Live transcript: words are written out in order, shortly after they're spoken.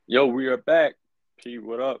Yo, we are back. P,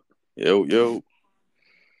 what up? Yo, yo.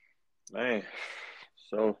 Man,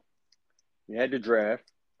 so we had the draft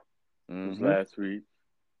this Mm-hmm. last week.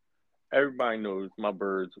 Everybody knows my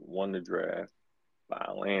birds won the draft by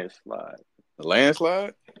a landslide. The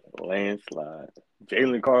landslide? Landslide.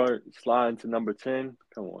 Jalen Carter sliding to number 10.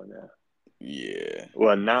 Come on now. Yeah.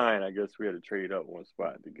 Well, 9, I guess we had to trade up one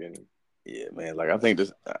spot to get him. Yeah, man. Like I think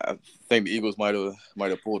the Eagles might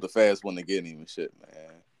have pulled the fast one to get him and shit, man.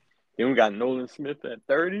 Then we got Nolan Smith at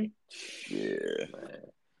 30. Yeah. Man,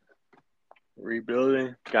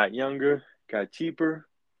 rebuilding. Got younger. Got cheaper.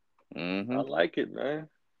 I Mm-hmm. like it, man.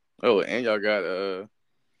 Oh, and y'all got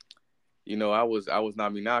I was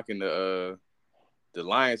not me knocking the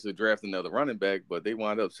Lions to draft another running back, but they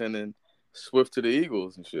wound up sending Swift to the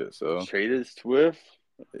Eagles and shit. So Traded Swift.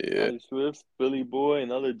 yeah. Donnie Swift, Philly boy,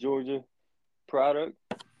 another Georgia product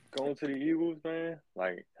going to the Eagles, man.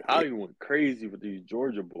 Like Yeah, Holly went crazy with these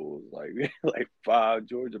Georgia Bulls. Like like 5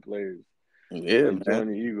 Georgia players yeah, that man. joined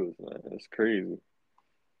the Eagles, man. That's crazy.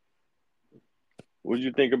 What did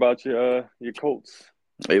you think about your Colts?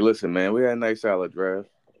 Hey, listen, man, we had a nice solid draft.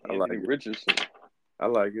 I like Anthony it. Richardson. I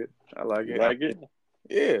like it. I like You it. like it?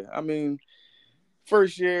 Yeah, I mean,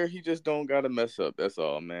 first year, he just don't gotta mess up. That's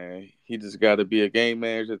all, man. He just gotta be a game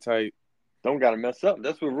manager type. Don't gotta mess up.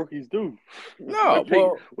 That's what rookies do. No,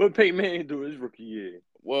 What Peyton Manning do his rookie year?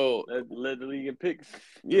 well, Led the league in picks.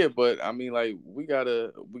 yeah, but I mean, like we got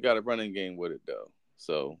a running game with it though,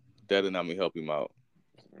 so that'll not me help him out.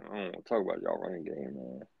 I don't want to talk about y'all running game,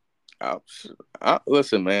 man. I,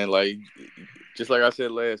 listen, man, like just like I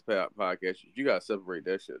said last podcast, you gotta separate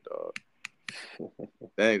that shit, dog.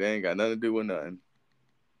 They ain't got nothing to do with nothing.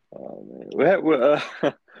 Oh man,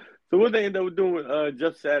 so what they end up doing with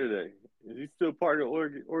Jeff Saturday? Is he still part of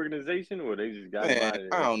the organization, or they just got him Man, out of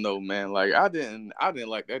I there? don't know, man. Like I didn't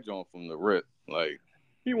like that joint from the rip. Like,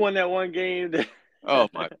 He won that one game. oh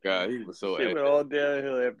my god, he was so Shit ass. went all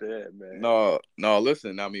downhill after that, man. No, no.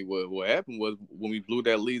 Listen, I mean, what happened was when we blew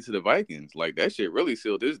that lead to the Vikings, like that shit really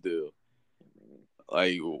sealed this deal.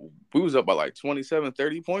 Like we was up by like 27,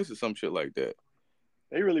 30 points or some shit like that.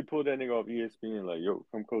 They really pulled that nigga off ESPN, like, yo,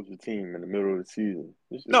 come coach the team in the middle of the season.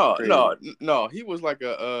 This is No, crazy. no, no. He was like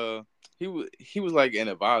he was like an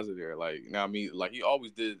advisor there. Like, now I mean, like he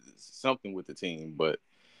always did something with the team, but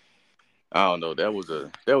I don't know. That was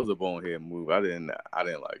a bonehead move. I didn't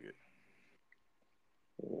like it.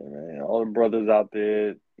 Yeah, man. All the brothers out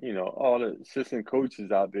there, all the assistant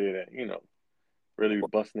coaches out there that, really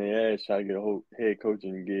busting their ass trying to get a whole head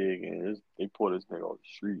coaching gig, and they pulled this nigga off the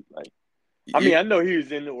street. Like, I Yeah, mean, I know he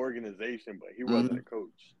was in the organization, but he wasn't a mhm.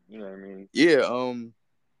 coach. You know what I mean? Yeah.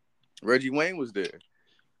 Reggie Wayne was there.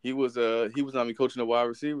 He was I mean coaching the wide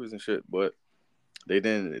receivers and shit, but they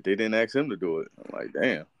didn't ask him to do it. I'm like,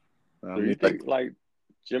 damn. I So you mean, like, think like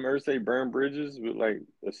Jim Irsay burned bridges with like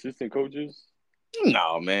assistant coaches?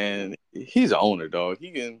 no, man. He's an owner, dog.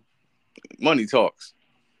 He can money talks.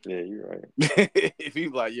 Yeah, you're right. If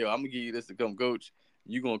he's like, yo, I'm gonna give you this to come coach,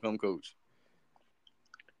 you gonna come coach.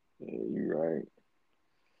 Yeah, you're right.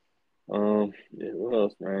 Yeah, what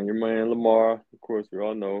else, man? Your man Lamar, of course, we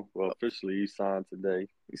all know. Well, officially he signed today.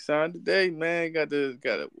 He signed today, man.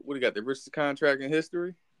 What he got, the richest contract in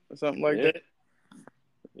history or something like Yeah, that.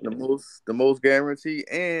 The yeah. most guarantee,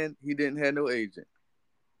 and he didn't have no agent.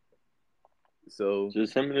 So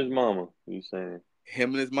Just him and his mama. You saying?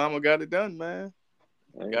 him and his mama got it done, man.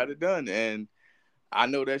 Right? Got it done. And I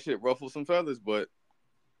know that shit ruffled some feathers, but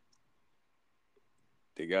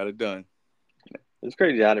they got it done. It's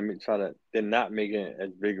crazy how they're not making it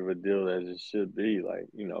as big of a deal as it should be. Like,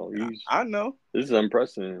 I know. this is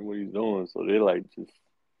unprecedented what he's doing. So they're like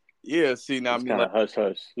Yeah, see, now I just mean, kind like, of hush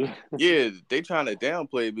hush. yeah, they trying to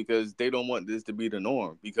downplay it because they don't want this to be the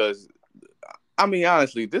norm. Because I mean,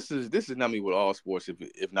 honestly, this is not me with all sports.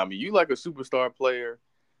 If not me, you like a superstar player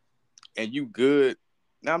and you good.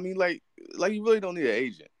 Now I mean, like you really don't need an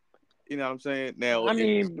agent. You know what I'm saying? Now, I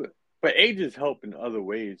mean, but agents help in other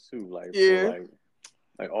ways too. Like for yeah,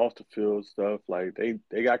 like off the field stuff. Like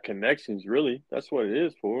they got connections. Really, that's what it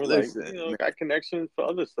is for. Like listen, man, got connections for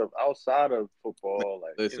other stuff outside of man, football.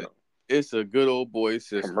 Like listen. It's a good old boy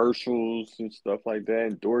system. commercials and stuff like that.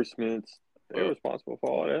 Endorsements. They're Well, responsible for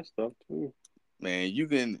all that stuff too. man, you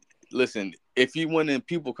can listen if you win, then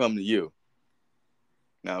people come to you.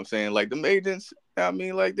 Now I'm saying, like, them agents. I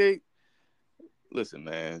mean, like, they listen,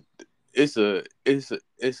 man. It's a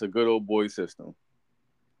good old boy system.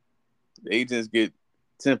 The agents get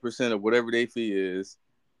 10% of whatever their fee is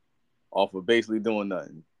off of basically doing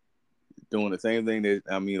nothing, doing the same thing that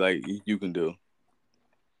I mean, like, you can do.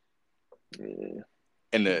 Yeah.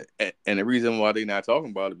 And the reason why they not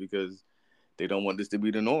talking about it because They don't want this to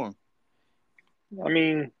be the norm. I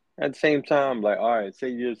mean, at the same time, like, all right, say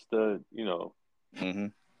Hmm.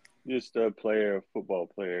 you're just a player, a football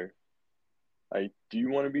player. Like, do you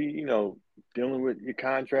want to be, dealing with your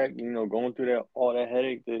contract, going through that all that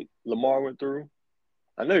headache that Lamar went through?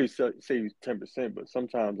 I know you say you 10%, but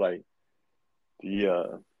sometimes like the all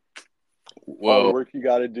the Well, work you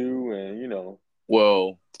got to do, and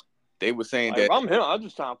well, they were saying like if that. I'm him, I'm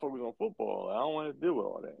just trying to focus on football. I don't want to deal with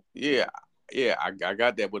all that. Yeah, yeah, I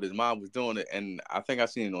got that, but his mom was doing it, and I think I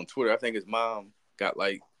seen it on Twitter. I think his mom got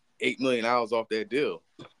like $8 million off that deal.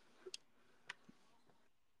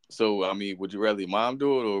 So I mean, would you rather your mom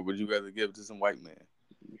do it, or would you rather give it to some white man?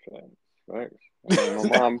 Facts, facts.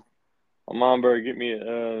 I mean, my mom better get me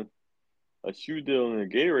a shoe deal in a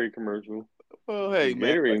Gatorade commercial. Well, hey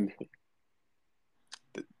man, like,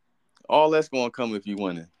 Gatorade, all that's gonna come if you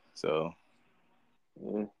winning. So,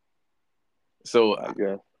 yeah, so, I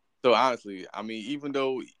guess. so honestly, I mean, even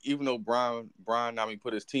though Brian, I mean,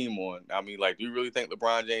 put his team on. I mean, like, do you really think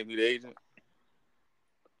LeBron James be the agent?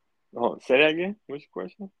 Oh, say that again. What's your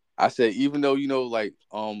question? I said, even though like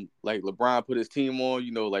LeBron put his team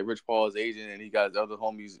on, like Rich Paul's agent, and he got his other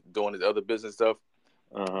homies doing his other business stuff.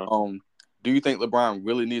 Uh huh. Um, do you think LeBron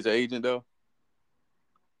really needs an agent though?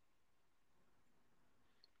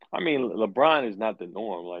 I mean, LeBron is not the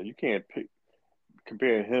norm. Like you can't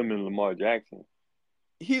compare him and Lamar Jackson.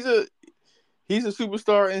 He's a he's a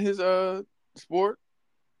superstar in his sport,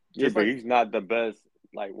 Yeah, just but like he's not the best.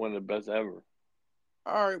 Like one of the best ever.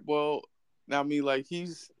 all right. Well, now I mean, like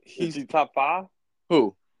Is he's he top five?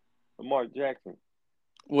 who? Lamar Jackson.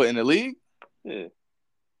 What in the league? Yeah.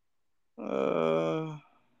 Uh,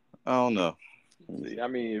 I don't know. See, I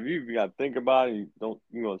mean, if you got to think about it,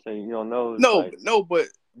 you gonna say you don't know. It's No, like, no,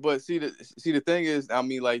 but see the thing is, I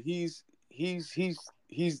mean, like he's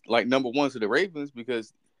like number one to the Ravens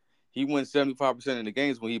because he wins 75% of the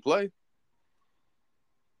games when he play.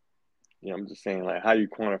 I'm just saying, like, how you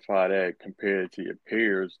quantify that compared to your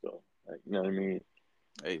peers, though. Like, you know what I mean?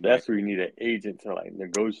 Hey man, That's where you need an agent to like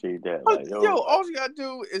negotiate that. Like, yo, yo, like, all you gotta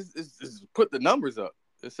do is put the numbers up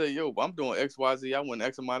and say, yo, I'm doing X, Y, Z. I win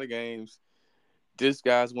X amount of games. This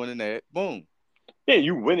guy's winning that. Boom. yeah,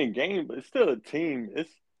 you winning game, but it's still a team.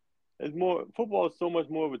 It's more football is so much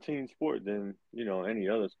more of a team sport than any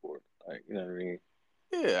other sport. Like, you know what I mean?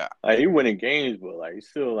 Yeah, Like, you winning games, but like, it's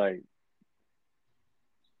still like,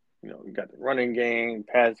 you got the running game,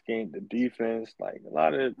 pass game, the defense. Like, a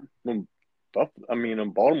lot of them,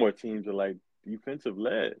 them Baltimore teams are like defensive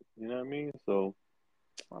led. You know what I mean? So,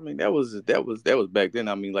 I mean that was back then.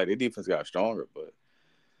 I mean, like the defense got stronger, but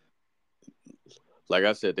like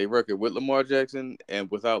I said, they record with Lamar Jackson and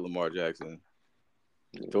without Lamar Jackson,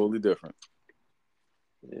 yeah, totally different.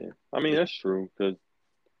 yeah. I mean, that's true because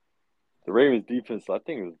the Ravens defense, I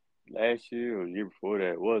think it was last year or the year before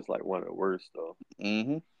that, was like one of the worst though.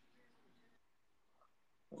 Hmm.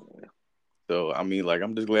 Yeah, So I mean, like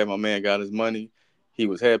I'm just glad my man got his money. He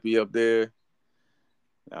was happy up there.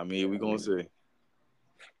 I mean, yeah, we I gonna mean, see.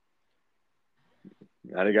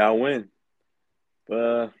 now they got to win.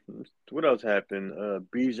 But what else happened?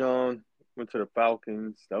 Bijan went to the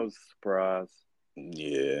Falcons. That was a surprise.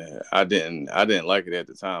 Yeah, I didn't like it at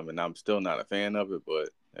the time, and I'm still not a fan of it. But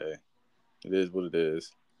hey, it is what it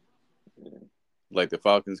is. Yeah. Like the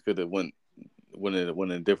Falcons could have went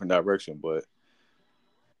in a different direction, but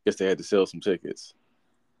guess they had to sell some tickets.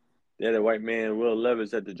 They had a white man, Will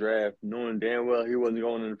Levis, at the draft, knowing damn well he wasn't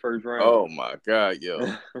going in the first round. Oh my God, yo,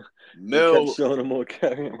 They kept Mel, showing him on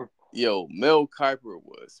camera. Mel Kiper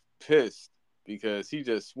was pissed because he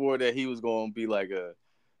just swore that he was going to be like a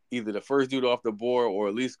either the first dude off the board or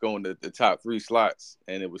at least going to the top three slots,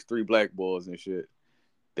 and it was three black boys and shit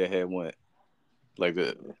that had went like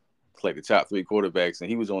the top three quarterbacks, and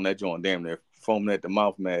he was on that joint damn near foaming at the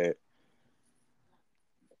mouth, mad.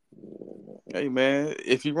 Hey man,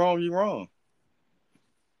 if you're wrong, you're wrong.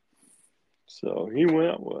 So he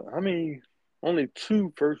went. Well, I mean, only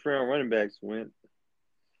two first round running backs went.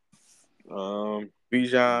 Um,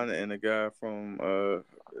 Bijan and the guy from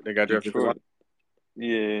they got drafted to Detroit.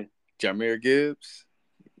 Yeah. Jameer Gibbs.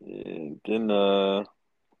 And then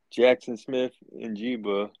Jackson Smith and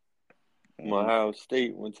Jiba from Mm-hmm. Ohio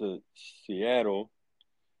State went to Seattle.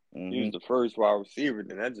 He Mm-hmm. was the first wide receiver.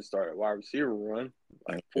 Then that just started a wide receiver run.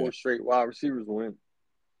 Like Okay. four straight wide receivers went.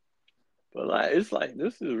 But like it's like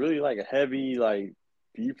this is really like a heavy like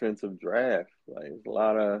defensive draft. Like it's a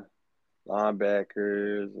lot of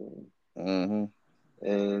linebackers Mm-hmm.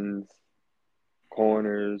 and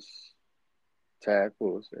corners,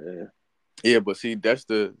 tackles. Yeah. Yeah, but see, that's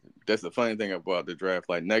the funny thing about the draft.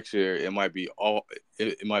 Like next year, it might be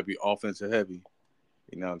offensive heavy.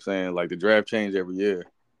 You know what I'm saying? Like the draft changed every year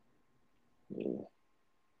Yeah.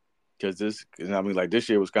 because I mean, like this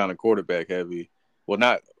year was kind of quarterback heavy.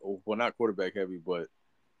 Not quarterback heavy, but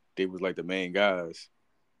they was like the main guys.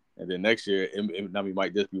 And then next year, I mean,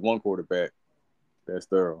 might just be one quarterback. That's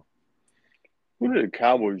thorough. Who did the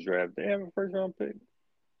Cowboys draft? They have a first round pick.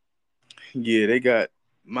 Yeah, they got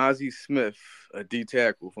Mozzie Smith, a D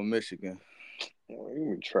tackle from Michigan. Oh, he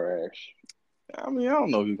was trash. I mean, I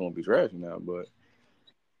don't know if he's gonna be trash now, but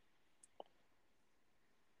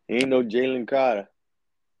He ain't no Jalen Carter.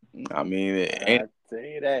 I mean, it I tell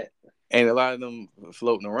you that. ain't a lot of them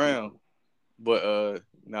floating around. But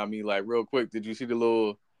now I mean, like real quick, did you see the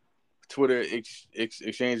little Twitter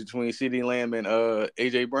exchange between CD Lamb and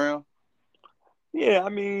AJ Brown? Yeah, I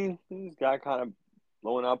mean, this guy kind of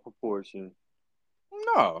blowing out proportion.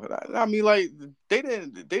 No, I mean, like they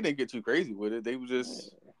didn't get too crazy with it. Yeah.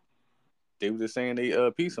 They was just saying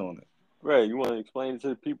they piece on it. Right, you want to explain it to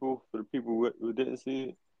the people, for the people who didn't see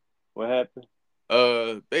it? What happened?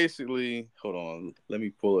 Basically, hold on, let me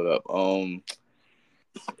pull it up.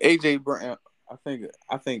 AJ Brown, I think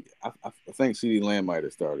CD Lamb might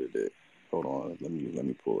have started it. Hold on, let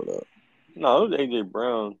me pull it up. No, it was AJ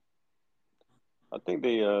Brown. I think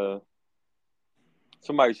they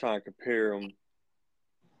somebody's trying to compare him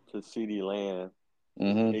to CD Lamb,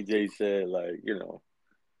 and Mm-hmm. AJ said like,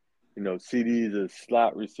 CD's a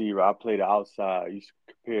slot receiver. I play the outside. You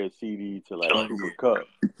should compare CD to like Oh Cooper Cup,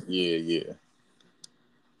 yeah, yeah.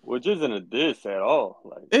 which isn't a diss at all.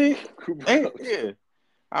 Ain't, Like Cooper ain't Cup's. yeah.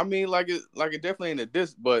 I mean, like it definitely ain't a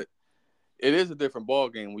diss, but it is a different ball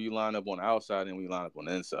game when you line up on the outside and when you line up on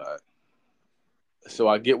the inside. So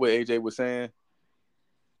I get what AJ was saying.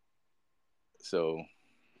 So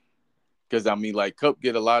because I mean, like Cup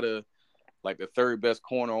get a lot of like the third best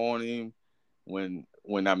corner on him when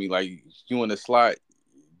I mean like you in the slot,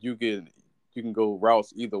 you can you can go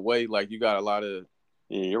routes either way. Like you got a lot of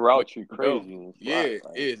Yeah, your way route tree to go. crazy in the Yeah, slot. it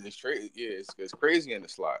Like, is. It's crazy. Yeah, it's crazy in the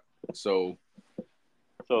slot. So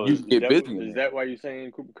so you can get busy in is there. that why you're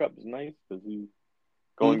saying Cooper Cup is nice? Because he's Hmm?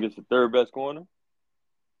 going against the third best corner?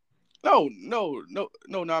 No.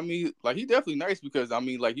 I mean, like he definitely nice because I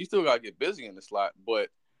mean, like you still gotta get busy in the slot, but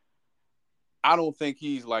I don't think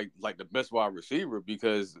he's like the best wide receiver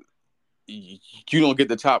because you don't get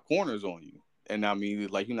the top corners on you, and I mean,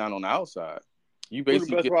 like you're not on the outside. You Who the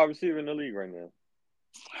basically best get. wide receiver in the league right now?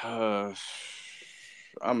 Uh,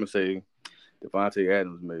 I'm gonna say Devontae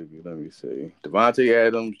Adams, maybe. Let me see. Devontae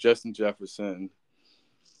Adams, Justin Jefferson.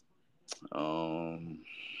 Um,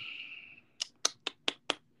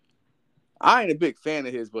 I ain't a big fan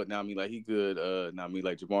of his, but now I mean, like he good. Now I mean,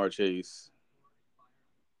 like Jamar Chase.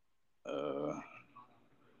 Uh,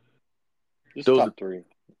 Just those. Are, top three.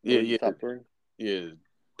 yeah, Those are yeah, top three. yeah.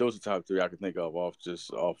 Those are top three I can think of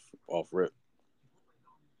off rip.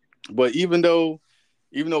 But even though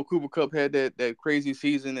Cooper Cup had that crazy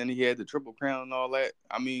season and he had the triple crown and all that,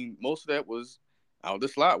 I mean, most of that was out of the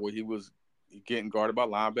slot where he was getting guarded by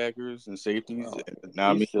linebackers and safeties. Oh, Now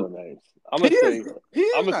I he's mean, still nice. I'm he gonna is say, he I'm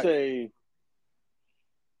is gonna nice. say,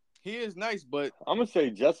 He is nice, but I'm gonna say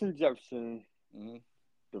Justin Jefferson, mhm,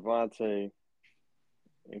 Devontae,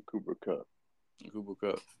 and Cooper Cup. Cooper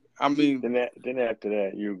Cup. I mean, Then after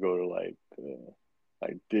that, you go to like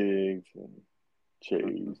Diggs and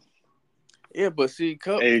Chase, yeah, but see,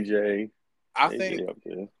 Cup. AJ, I think AJ up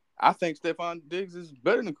there. I think Stephon Diggs is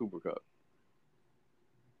better than Cooper Cup.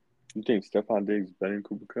 You think Stephon Diggs is better than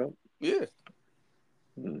Cooper Cup? Yeah,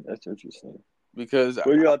 That's interesting. because What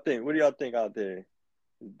do y'all think? What do y'all think out there?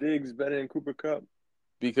 Is Diggs better than Cooper Cup?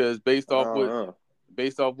 because I don't know.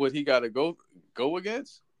 based off what he got to go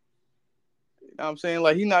against. You know what I'm saying?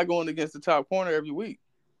 Like he's not going against the top corner every week.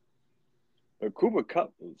 But Cooper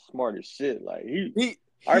Cup is smart as shit. Like I He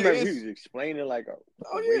remember he was is. explaining like the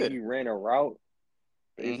Oh way yeah. he ran a route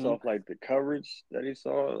based Hmm. off like the coverage that he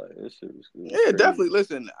saw. Like this shit was Yeah, crazy. definitely.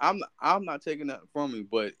 Listen, I'm not taking that from you,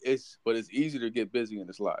 but it's easy to get busy in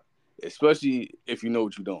the slot, especially if you know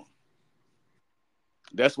what you're doing.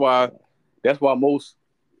 That's why that's why most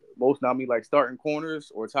I mean like starting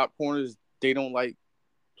corners or top corners they don't like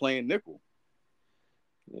playing nickel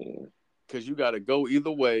Yeah. because you got to go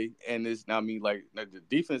either way, and it's I mean like the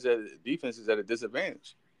defense is at a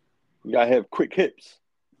disadvantage. You gotta have quick hips.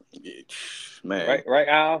 Yeah, man. Right,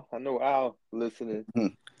 Al? I know Al listening. Hmm.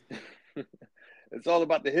 It's all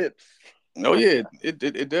about the hips. Oh yeah, it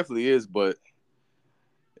definitely is, but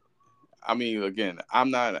I mean again, I'm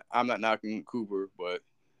not knocking Cooper, but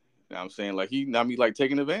you know what I'm saying like I mean like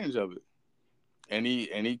taking advantage of it, and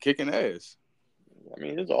he kicking ass. I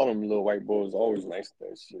mean, it's all them little white boys always nice to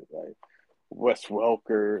that shit. Like Wes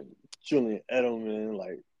Welker, Julian Edelman,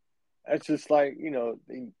 like That's just like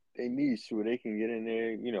they need where they can get in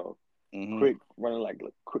there, Hmm. quick running like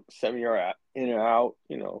quick 7 yard in and out.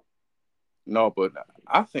 No, but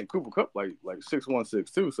I think Cooper Cup like 6'1",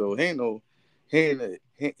 6'2", so he ain't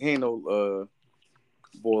no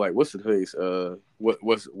boy like what's the face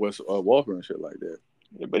what's Walker and shit like that.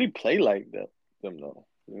 Yeah, but he play like that them though.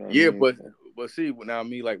 You know what I Yeah, mean? but So, see now I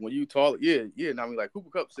mean like when you tall, yeah. Now I mean like Cooper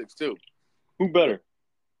Cup 6'2", who but better,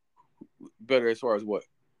 better as far as what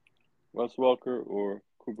Wes Welker or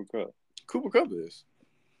Cooper Cup? Cooper Cup is.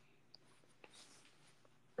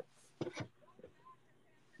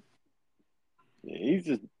 Yeah, he's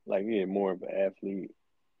just like more of an athlete.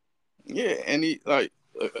 Yeah, and he like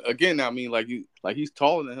again. I mean, like he's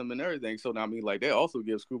taller than him and everything. So now I mean, like that also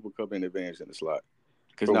gives Cooper Cup an advantage in the slot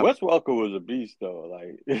because But now Wes Welker was a beast though.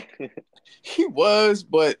 Like he was,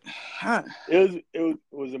 but huh,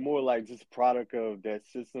 was it more like just a product of that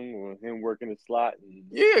system with him working the slot and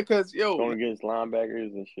yeah, because yo, going against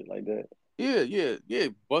linebackers and shit like that. yeah,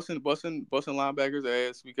 busting linebackers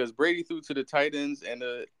ass because Brady threw to the tight ends and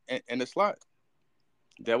the slot.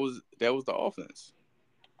 That was the offense.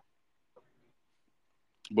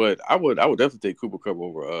 But I would definitely take Cooper Cup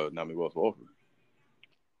over Nami Wells Walker.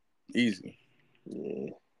 Easy.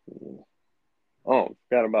 Yeah, yeah. Oh,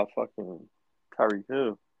 forgot about fucking Tyreek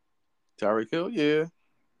Hill. Tyreek Hill, yeah.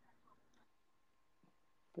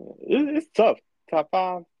 It's tough. Top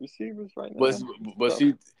five receivers right But now. It's but tough.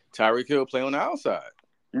 see, Tyreek Hill play on the outside.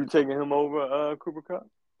 You taking him over Cooper Cup?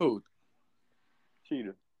 Who?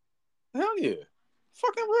 Cheetah. Hell yeah.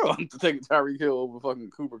 Fucking real. I'm taking Tyreek Hill over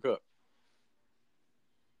fucking Cooper Cup.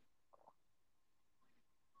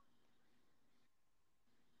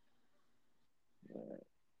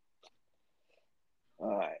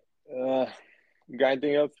 All right. You got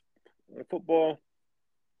anything else in football?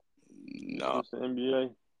 No. Just the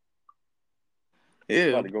NBA. Yeah.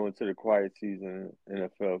 About to go into the quiet season in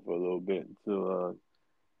NFL for a little bit until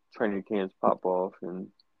training camps pop off in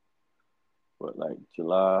like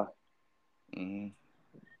July Mm-hmm.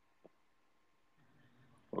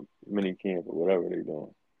 or mini camp or whatever they're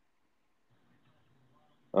doing.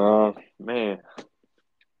 Man,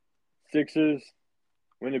 Sixers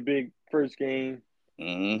win a big first game,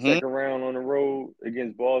 Mm-hmm. second round on the road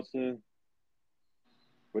against Boston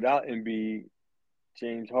without Embiid.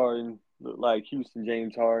 James Harden looked like Houston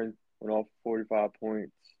James Harden went off 45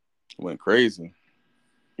 points. Went crazy.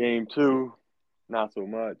 Game two, not so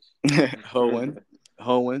much. Hoeing.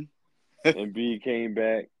 Hoeing. Embiid came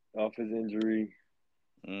back off his injury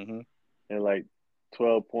Mm-hmm. and like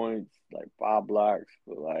 12 points, like 5 blocks,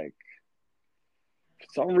 but like for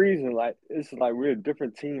some reason, like it's like we're a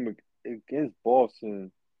different team against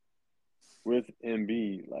Boston with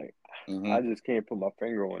Embiid. Like Mm-hmm. I just can't put my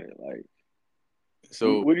finger on it. Like,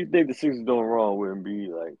 So what do you think the Sixers doing wrong with Embiid,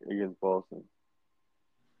 like against Boston?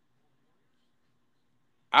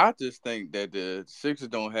 I just think that the Sixers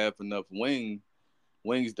don't have enough wings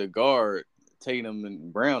to guard Tatum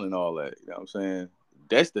and Brown and all that. You know what I'm saying?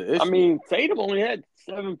 That's the I issue. mean, Tatum only had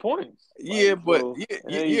 7 points, Yeah, like but so, yeah,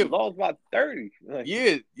 and yeah, then he yeah, lost by 30. Like,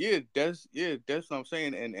 that's what I'm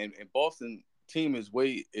saying. And Boston team is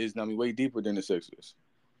I mean way deeper than the Sixers.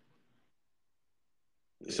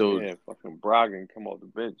 So yeah, fucking Brogdon come off the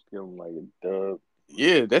bench, give him like a dub.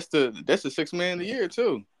 yeah, that's the six man of the year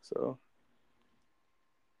too. So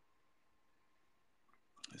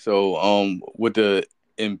with the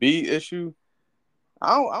Embiid issue,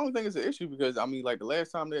 I don't think it's an issue because I mean like the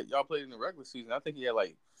last time that y'all played in the regular season, I think he had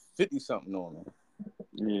like 50 something on him.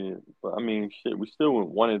 Yeah, but I mean, shit, we still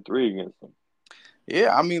went 1-3 against them.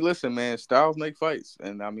 Yeah, I mean listen, man, styles make fights,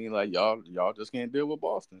 and I mean like y'all just can't deal with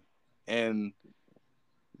Boston. And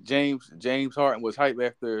James Harden was hyped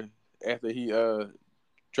after he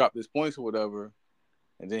dropped his points or whatever,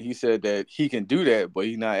 and then he said that he can do that, but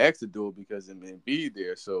he's not asked to do it because Embiid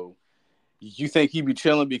there. So you think he be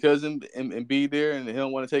chilling because Embiid there and he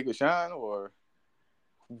don't want to take a shine, or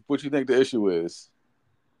what you think the issue is?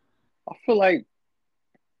 I feel like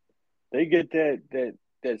they get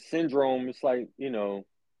that syndrome. It's like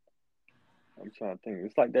I'm trying to think.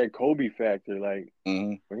 It's like that Kobe factor. Like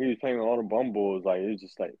Mm-hmm. when he was playing with all the bum boys, like it's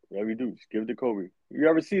just like whatever you do, just give it to Kobe. You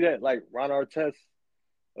ever see that like Ron Artest?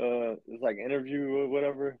 It's like interview or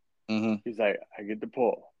whatever. Mm-hmm. He's like, I get the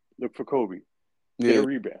ball, look for Kobe, get a Yeah.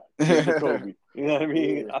 rebound, give it to Kobe. You know what I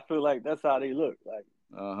mean? Yeah. I feel like that's how they look.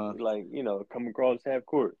 Uh-huh. Come across half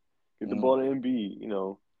court, get the Mm-hmm. ball to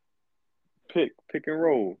MB. Pick and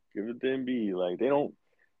roll, give it to MB. Like they don't.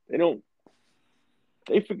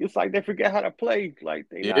 It's like they forget how to play. Like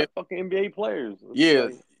they Yeah. not fucking NBA players. It's Yeah.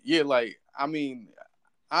 like Yeah. Like I mean,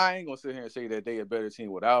 I ain't gonna sit here and say that they a better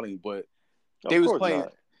team without him, but they of was course playing.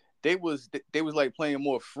 not. they was like playing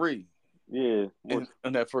more free Yeah, in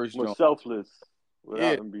that first more jump. selfless Yeah,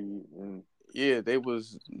 without Embiid. And yeah, they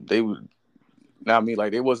was. Now I mean,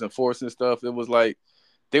 like they wasn't forcing stuff. It was like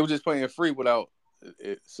they were just playing free without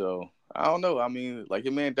it. So I don't know. I mean, like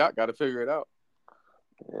your man Doc got to figure it out.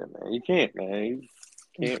 yeah, man, you can't, man.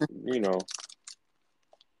 You can't,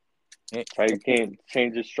 And- how you can't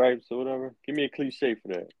change the stripes or whatever. Give me a cliche for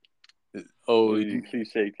that. oh, Maybe the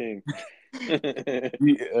cliche king.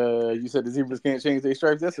 you said the zebras can't change their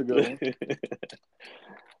stripes. That's a good one.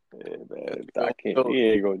 Yeah, That's man. a good I one. can't. He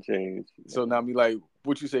ain't gonna change, So now I man. mean, like,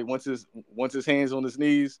 what you say? Once his hands on his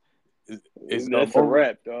knees, is That's a over.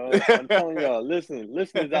 wrap, dog. I'm telling y'all. Listen,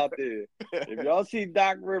 listeners out there. If y'all see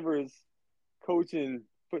Doc Rivers coaching,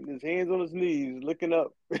 putting his hands on his knees, looking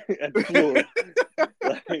up at the floor,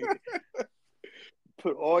 like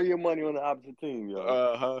put all your money on the opposite team, yo.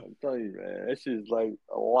 Uh-huh. I'm telling you, man. That shit's like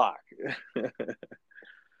a lock.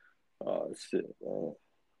 Oh shit, man.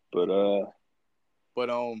 But But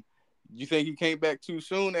you think he came back too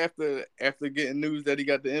soon after getting news that he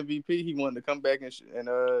got the MVP? He wanted to come back and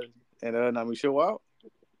I mean show out.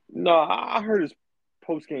 no, I heard his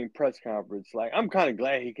post game press conference. Like, I'm kind of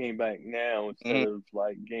glad he came back now instead Mm, of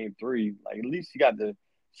like game three. Like, at least he got to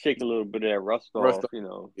shake a little bit of that rust rest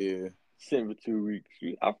off. up. Yeah. Sitting for 2 weeks.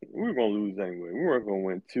 We were gonna lose anyway. We weren't gonna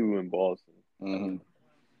win two in Boston. Mm-hmm.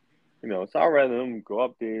 So I'd rather him go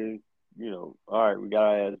up there. All right, we got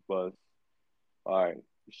our ass bust. All right,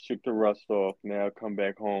 shake the rust off. Now come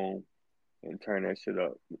back home and turn that shit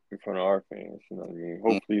up in front of our fans. You know what I mean?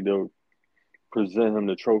 Hopefully they'll present him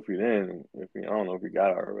the trophy then. I don't know if he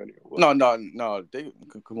got it already or what. No, no, no. They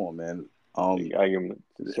come on, man. They gotta give him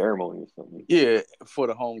the ceremony or something. Yeah, for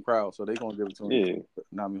the home crowd, so they gonna give it to him. Yeah,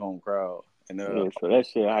 Nami home crowd, and yeah. So that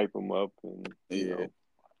shit hype him up, and yeah,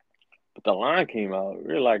 but the line came out.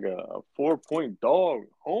 We're like a 4-point dog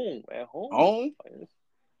at home. home. Like, it's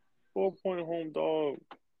 4-point home dog.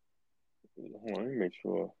 Hold on, let me make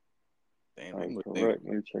sure Damn, they I'm must think. correct.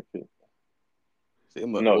 Let me check it. They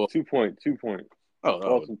must, No, well, 2 point. oh no,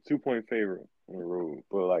 Boston 2-point favorite on the road.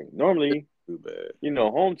 But like normally, too bad.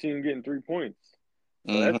 home team getting 3 points.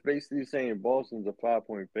 So Mm-hmm. that's basically saying Boston's a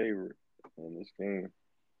 5-point favorite in this game.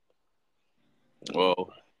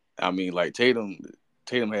 Well, I mean, like Tatum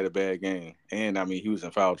had a bad game, and I mean he was in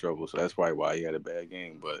foul trouble, so that's probably why he had a bad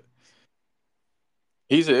game. But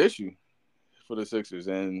he's an issue for the Sixers,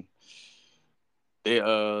 and they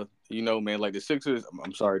man, like the Sixers.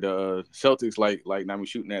 I'm sorry, the Celtics like now we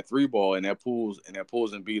shooting that three ball, and that pulls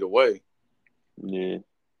and beat away Yeah.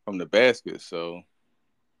 from the basket. So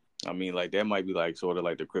I mean, like that might be like sort of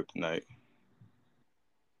like the kryptonite.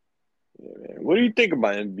 Yeah, man. What do you think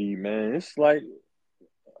about Embiid, man? It's like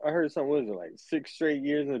I heard something. Was it like 6 straight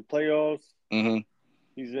years in the playoffs? Mm-hmm.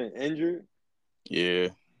 He's been injured. Yeah,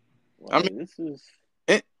 I mean, Like this is.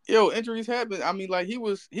 injuries happen. I mean, like he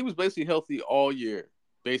was basically healthy all year,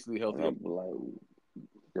 basically healthy. I'm like,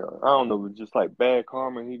 yeah, I don't know, if it's just like bad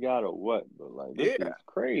karma he got or what, but like this Yeah, is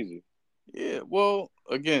crazy. yeah. Well,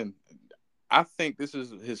 again, I think this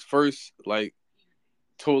is his first like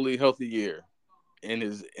totally healthy year in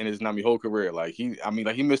his Nami whole career. Like he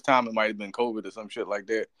missed time. It might have been COVID or some shit like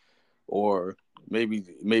that, or maybe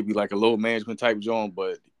like a low management type joint.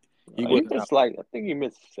 But he He wasn't out. missed like I think he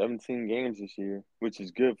missed 17 games this year, which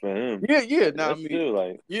is good for him. Yeah, yeah. Like Now I that's mean, still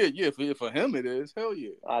like yeah. For him, it is hell yeah.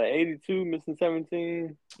 out of 82 missing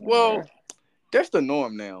 17. Well, that's the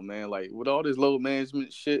norm now, man. Like with all this low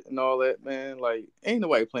management shit and all that, man. Like ain't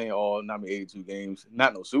nobody playing all 82 games.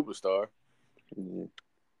 Not no superstar. Yeah,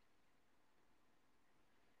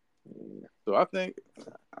 yeah. So I think,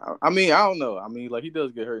 I mean, I don't know. I mean, like he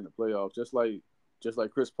does get hurt in the playoffs, just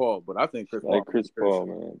like Chris Paul. But I think Chris Paul Like might Chris be cursed. Paul,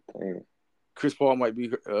 man. Damn. Chris Paul might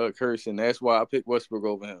be cursed, and that's why I picked Westbrook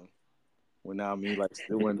over him. When I mean like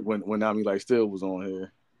still was on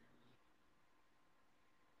here.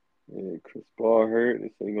 Yeah, Chris Paul hurt. They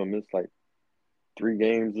say he's gonna miss like 3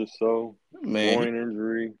 games or so. Man, Groin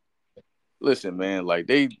injury. listen, man, like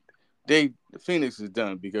they Phoenix is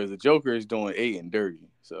done because the Joker is doing 8 and dirty.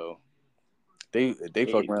 So they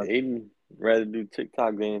fuck around. Aiden rather do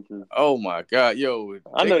TikTok dances. Oh my god, yo,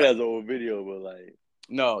 I know that's an old video, but like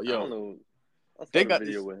no, I don't yo, know. I they saw the got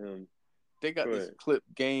video this with him. they Go got this ahead. clip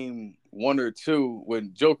game 1 or 2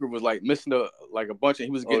 when Joker was like missing like a bunch and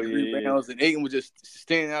he was Oh getting yeah, rebounds and Aiden was just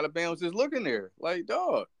standing out of bounds just looking there like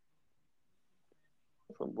dog.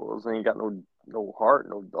 some boys ain't got no heart,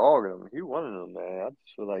 no dog in him. He one of them, man. I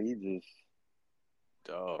just feel like he just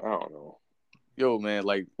Dog. I don't know. Yo, man,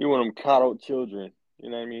 like He one of them coddled children. You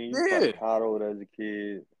know what I mean? He probably yeah, coddled as a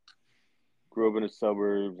kid. Grew up in the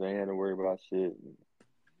suburbs. Ain't had to worry about shit.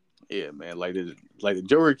 Yeah, man. Like the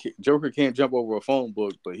Joker can't jump over a phone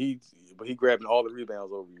book, but he grabbing all the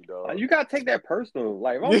rebounds over you, dog. You gotta take that personal.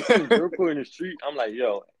 Like if I'm Yeah. seeing Joker in the street, I'm like,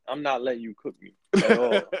 yo, I'm not letting you cook me at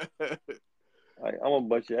all. Like I'm gonna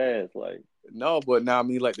bust your ass. Like No, but now I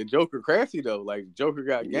mean, like the Joker crafty though. Like Joker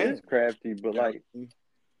got he is game. crafty, but You know what like I mean?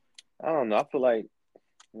 I don't know. I feel like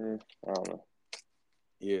I don't know.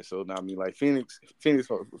 Yeah. So now I mean, like Phoenix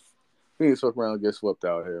fuck around and get swept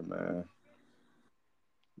out here, man.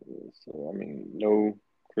 Yeah, so I mean, no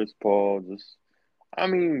Chris Paul. Just I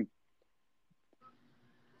mean,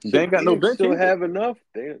 They should ain't got no Phoenix bench still either. have enough?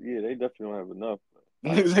 They definitely don't have enough.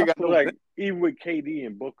 Niggas I ain't got feel no like bench. even with KD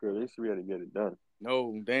and Booker, they should be able to get it done.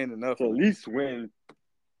 No, they ain't enough, To at man. least win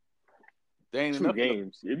They ain't two enough. No.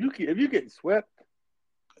 games. If you get swept,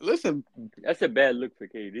 Listen, that's a bad look for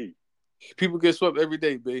KD. people get swept every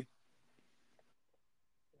day, B.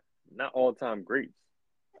 Not all time greats.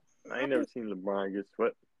 I I ain't never mean, seen LeBron get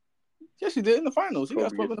swept. yes, he did in the finals. He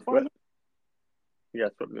got Kobe swept get in the finals. swept. He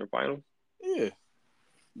got swept in the finals. Yeah,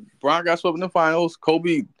 Bron got swept in the finals.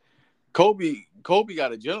 Kobe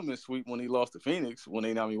got a gentleman's sweep when he lost to Phoenix. When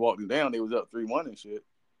they walked him down, they was up 3-1 and shit.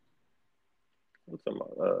 I'm talking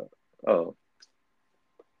about oh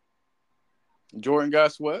Jordan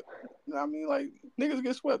got swept. I mean, like niggas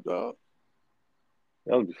get swept, dog.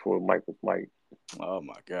 that was before Mike was Mike. Oh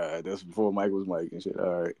my god, that's before Mike was Mike and shit.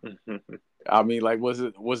 All right. I mean, like, was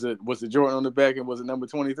it Jordan on the back and was it number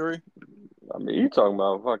 23? I mean, you talking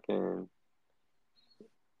about fucking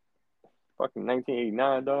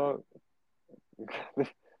 1989, dog.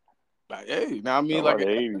 Like, hey, now I mean, Talking like, about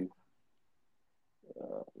the 80s.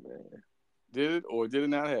 Oh man. did it or did it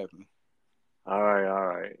not happen? All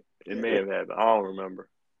right. It may Yeah. have happened. I don't remember.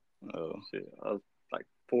 Oh, Shit, I was like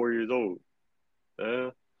 4 years old. Yeah.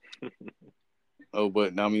 oh,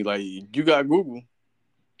 but now I mean, like, you got Google,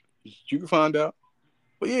 you can find out.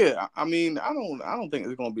 But yeah, I mean, I don't think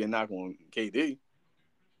it's gonna be a knock on KD.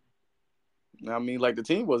 I mean, like the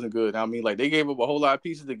team wasn't good. I mean, like they gave up a whole lot of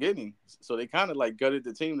pieces to get him, so they kind of like gutted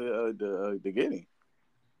the team to get him,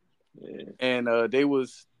 Yeah. and they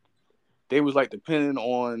was like depending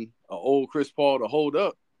on an old Chris Paul to hold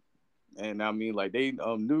up, and I mean, like they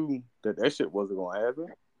knew that shit wasn't gonna happen.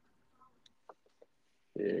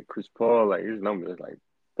 Yeah. Chris Paul, like his numbers like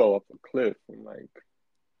fell off a cliff from like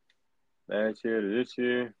last year to this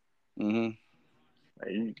year. Mm-hmm.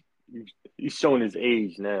 Like he's showing his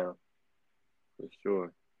age now for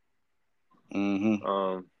sure. Mm-hmm.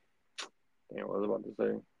 Um, damn, what was I about to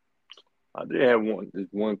say? I did have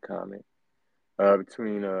one comment.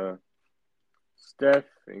 Between Steph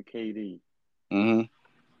and KD, Mm-hmm.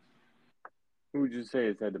 who would you say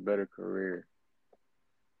has had the better career?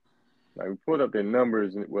 Like we pulled up their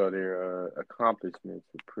numbers and well, their accomplishments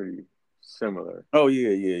are pretty similar. Oh yeah,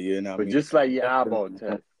 yeah, yeah. And I But mean, just like your eyeball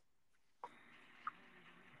test,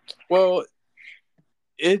 well,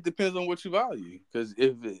 it depends on what you value. Because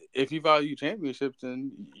if you value championships,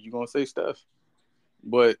 then you're gonna say Steph.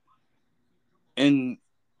 But in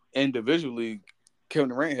individually, Kevin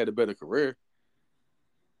Durant had a better career.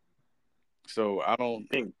 So I you don't.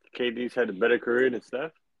 think KD's had a better career than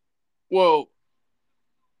Steph? Well,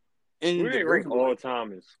 Who they rank all individually,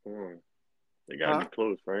 time in scoring? They gotta be huh?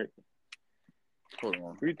 close, right? Hold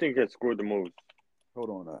on, Who do you think has scored the most? hold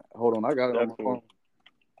on. I got it on Steph my or phone.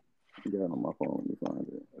 I got it on my phone. Let me find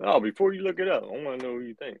it. oh, before you look it up, I want to know who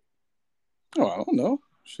you think. Oh, I don't know.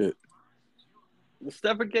 Shit.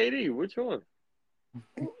 Steph or KD? Which one?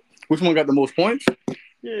 Which one got the most points?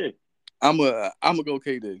 Yeah, I'm a go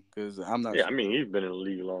KD because I'm not yeah. I sure. mean, he's been in the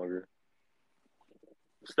league longer.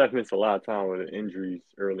 Steph missed a lot of time with the injuries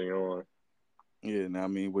early on. Yeah, now I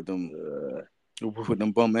mean Uh, with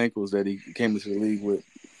them bum ankles that he came into the league with.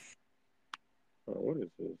 what is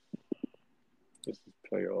this? This is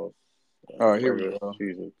playoffs. All right, here we Regular go.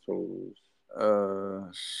 season totals.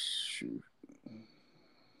 Shoot.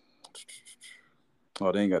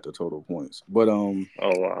 Oh, they ain't got the total points, but Oh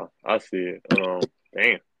wow, I see it.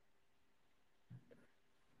 Damn,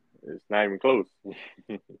 it's not even close.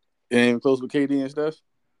 it ain't even close with KD and stuff.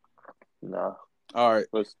 Nah, All right,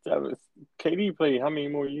 but KD played how many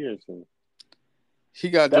more years? And he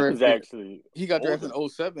got Steph is drafted. actually He got drafted older. in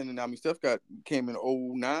 '07, and I mean Steph came in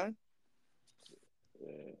 '09.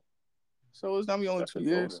 Yeah, So it's not me only Steph two is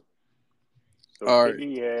older. years. So All right.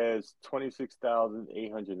 KD has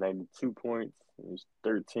 26,892 points. He's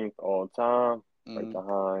 13th all time, right Mm-hmm.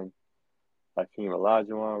 behind Hakeem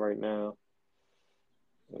Olajuwon right now.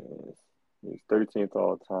 And he's 13th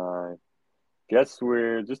all time. Guess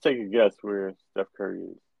where? Just take a guess where Steph Curry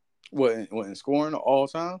is. What in scoring all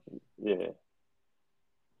time? Yeah.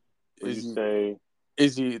 Would Is you he say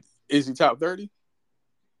is he is he top 30?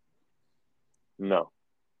 No.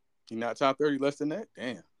 He not top 30 less than that?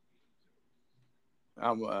 Damn.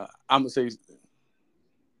 I'm gonna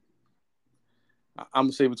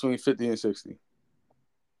say between 50 and 60.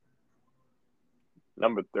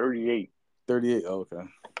 Number 38. 38. Oh, okay.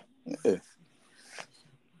 Yeah.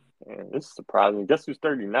 Man, this is surprising. Guess who's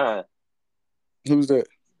 39? Who's that?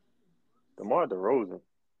 DeMar DeRozan.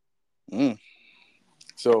 Mm.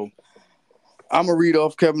 So I'm gonna read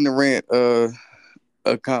off Kevin Durant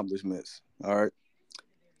accomplishments. All right.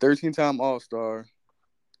 13-time All-Star,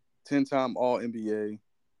 10-time All NBA,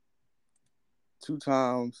 two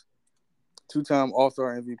times two-time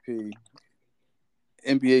All-Star MVP,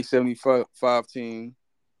 NBA 75 team,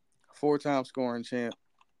 four-time scoring champ,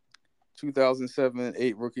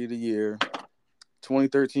 2007-8 Rookie of the Year,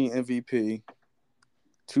 2013 MVP,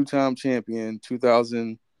 two-time champion,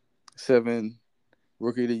 2007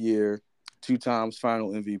 Rookie of the Year, two times Final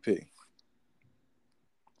MVP.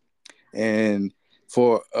 And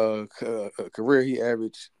for a career, he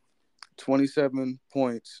averaged 27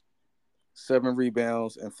 points, 7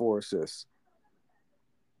 rebounds, and 4 assists.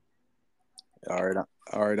 All right,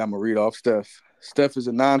 I'm gonna read off Steph. Steph is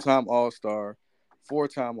a 9-time All Star,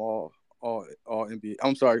 4-time All NBA.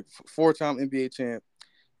 I'm sorry, 4-time NBA champ,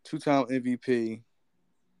 2-time MVP,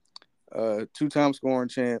 2-time scoring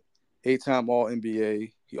champ, 8-time All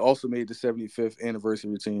NBA. He also made the 75th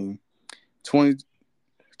anniversary team.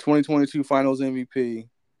 2022 Finals MVP,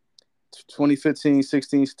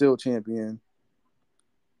 2015-16 Still champion,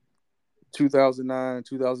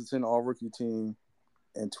 2009-2010 All Rookie team,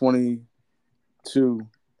 and 22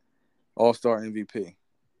 All Star MVP.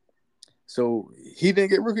 So he didn't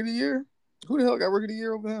get Rookie of the Year. Who the hell got Rookie of the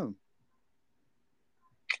Year over him?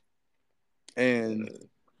 And I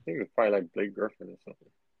think it's probably like Blake Griffin or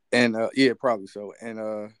something. yeah, probably so.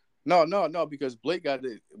 And no, because Blake got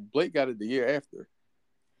it. Blake got it the year after.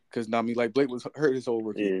 Because I mean, like Blake was hurt his whole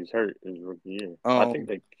rookie. Yeah, he's hurt his rookie year. I think Um,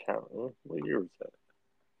 they count. What year was that?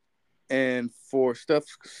 and for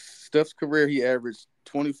Steph's career, he averaged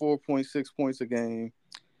 24.6 points a game,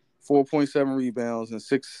 4.7 rebounds, and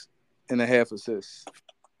 6.5 assists.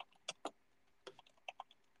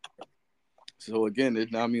 So again,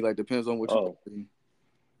 it I mean, like depends on what you. Oh,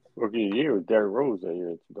 rookie of the year was Derrick Rose that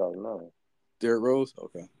year, 2009. Derrick Rose,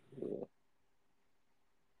 okay. Yeah,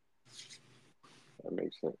 that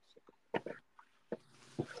makes sense.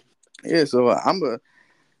 Yeah, so I'm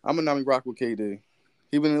a Nami rock with KD.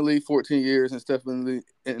 He been in the league 14 years, and Steph been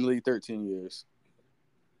in the league 13 years.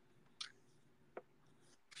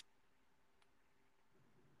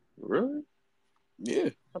 Really? Yeah,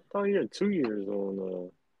 I thought he had 2 years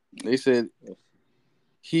on. they said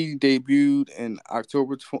he debuted in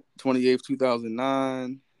October 28th,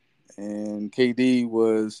 2009, and KD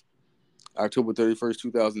was October 31st,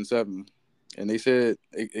 2007. And they said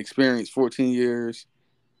experienced 14 years,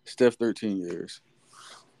 Steph 13 years.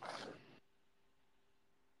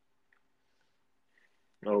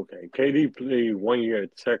 Okay, KD played 1 year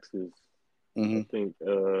at Texas. I Mm-hmm. think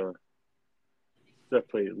Steph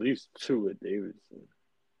played at least two at Davidson.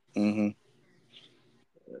 Mm-hmm.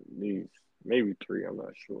 At least, maybe three. I'm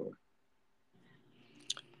not sure.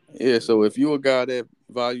 Yeah, so if you're a guy that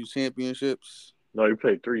values championships No, he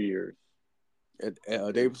played 3 years at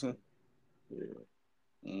at Davidson, Davidson.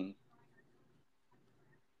 Yeah, mm.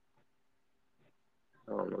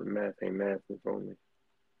 I don't know. Math ain't math for me.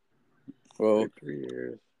 Well, Played 3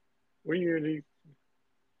 years. What year did he?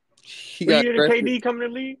 he What got year did drafted. KD come to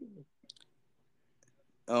the league?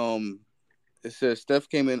 Um, it says Steph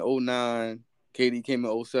came in 09, KD came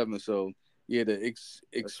in 07. So yeah, the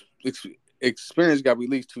experience got to be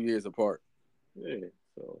at least 2 years apart. Yeah.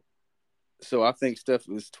 So. So I think Steph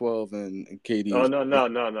was 12 and KD Oh was. no.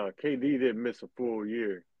 KD didn't miss a full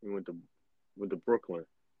year. He went to Brooklyn.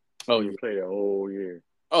 Oh He yeah. didn't play that whole year.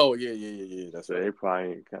 Oh yeah. That's So right. they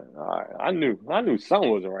probably ain't kind of. All right. I knew something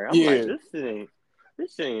wasn't right. I'm like, Yeah.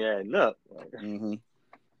 this shit ain't adding up. Like, Mm-hmm.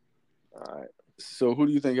 all So who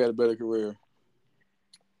do you think had a better career?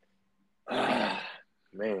 right,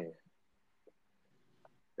 man.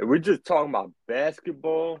 If we're just talking about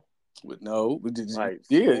basketball, No, we did. like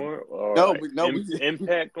Yeah. scoring or No, like we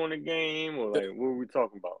impact on the game, or the, like what are we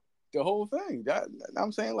talking about? the whole thing.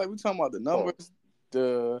 I'm saying like we talking about the Oh, numbers,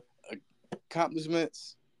 the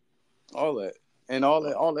accomplishments, all that, and all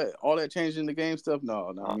that changing the game stuff. No,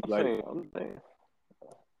 I mean like I'm saying,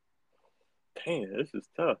 damn, this is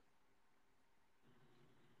tough.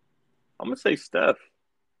 I'm gonna say Steph.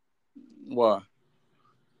 why?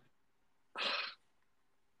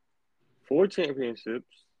 4 championships,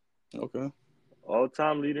 Okay.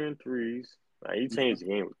 all-time leader in threes. Like, he changed the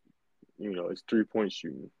game. It's 3-point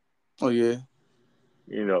shooting. Oh yeah.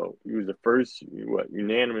 He was the first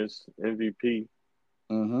unanimous MVP.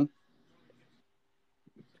 Mm-hmm.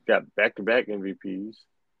 Got back to back MVPs.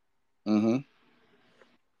 Mm-hmm.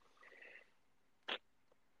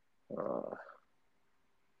 Uh,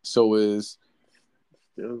 So is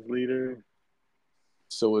Steals leader.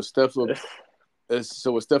 so is Steph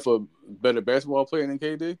a better basketball player than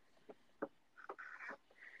KD?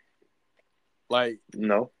 Like,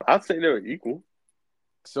 No, I'd say they're equal.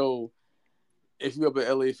 so if you up at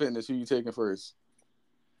LA Fitness, who you taking first?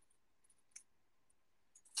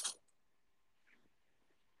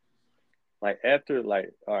 Like after, all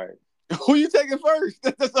right, Who you taking first?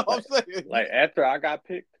 That's all I'm like saying. like after I got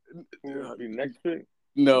picked, who would be next pick?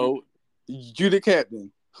 You, No, you the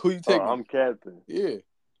captain. Who you oh, taking? I'm captain. Yeah.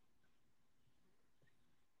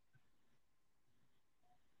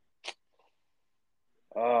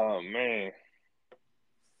 Oh man,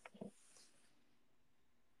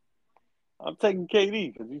 I'm taking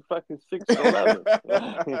KD because he's fucking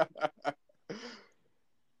 6'11".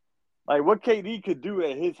 Like what KD could do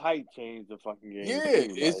at his height changed the fucking game too.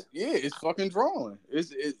 Like it's fucking drawing.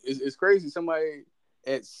 It's crazy. Somebody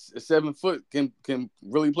at 7 foot can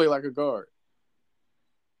really play like a guard.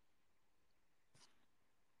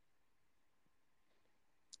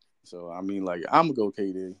 So I mean, like, I'm gonna go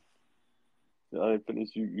KD. the other finish,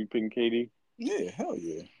 you picking KD. Yeah, hell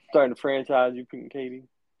yeah. Starting the franchise, you picking KD.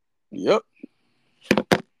 Yep,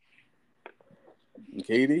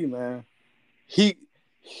 KD, man. He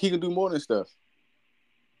he can do more than stuff.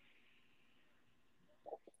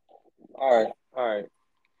 All right.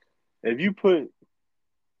 If you put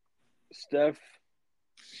Steph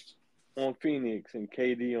on Phoenix and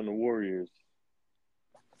KD on the Warriors,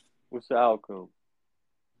 what's the outcome?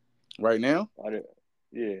 Right now, Are they,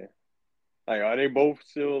 yeah, like are they both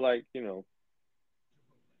still like would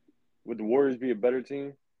the Warriors be a better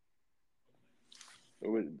team?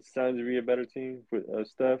 Or would the Suns be a better team with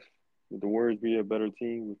Steph? Would the Warriors be a better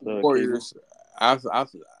team with KD? Warriors. I I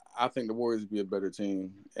I think the Warriors would be a better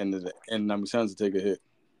team, and I mean, Suns to take a hit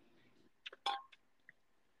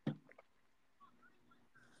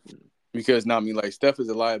because now I mean, like, Steph is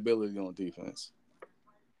a liability on defense.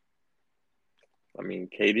 I mean,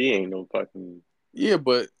 KD ain't no fucking Yeah,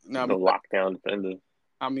 but now I no mean, like, lockdown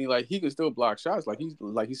defender. he can still block shots.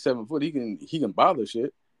 He's 7 foot. He can bother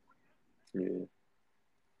shit. Yeah,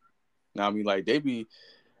 Now I mean, like, they be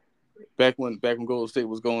back when Golden State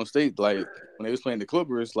was Golden State, like when they was playing the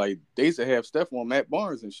Clippers, like they used to have Steph on Matt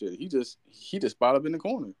Barnes and shit. He just spot up in the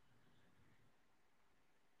corner.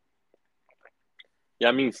 yeah.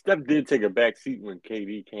 I mean, Steph did take a back seat when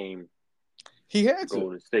KD came He to had to.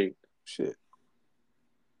 Golden State. Shit.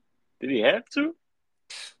 Did he have to?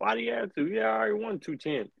 Why did he have to? He already won Man, two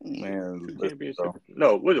listen, championships. bro.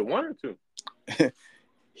 No, was it one or two?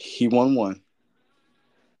 He won one.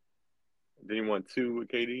 Then he won two with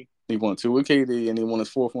KD. He won two with KD, and he won his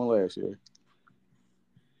fourth one last year.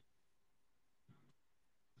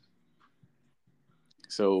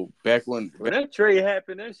 So When that trade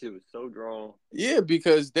happened, that shit was so drawn. yeah,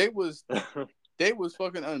 because they was that they was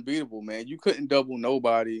fucking unbeatable, man. You couldn't double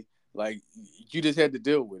nobody. Like, you just had to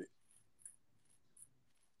deal with it.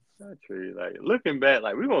 trade, like looking back,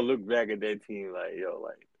 like we gonna look back at that team, like yo,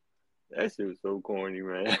 like that shit was so corny,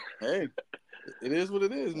 man. Hey, it is what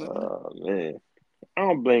it is, man. Oh man, I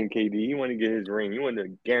don't blame KD. He want to get his ring. He want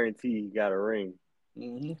to guarantee he got a ring.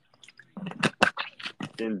 Mm-hmm.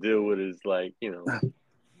 Didn't deal with his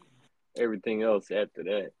everything else after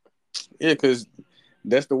that. Yeah, because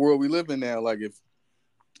that's the world we live in now. Like, if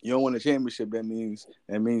you don't win a championship, that means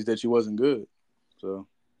that you wasn't good. So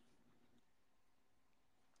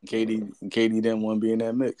KD didn't want to be in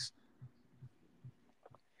that mix.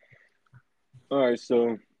 All right,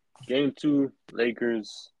 so game two,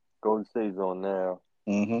 Lakers. Golden State's on now.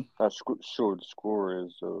 Mm-hmm. Not sure the score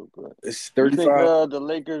is, but It's you think 35. the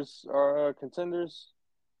Lakers are contenders?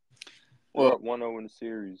 They're Well, up 1-0 in the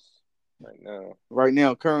series right now. right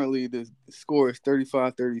now, currently, the score is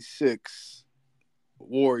 35-36.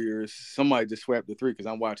 Warriors. Somebody just swapped the three because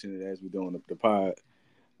I'm watching it as we're doing the pod.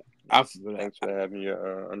 Thanks for having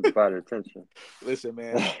your undivided attention. Listen,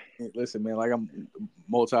 man. Like, I'm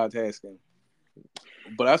multitasking.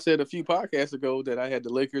 But I said a few podcasts ago that I had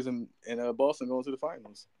the Lakers and Boston going to the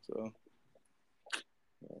finals. So,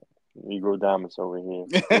 Negro Diamonds over here.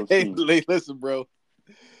 hey, listen, bro.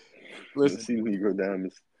 Let's Listen, see Negro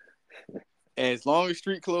Diamonds. as long as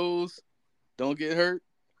street clothes don't get hurt,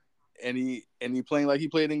 and he playing like he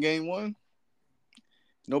played in game one,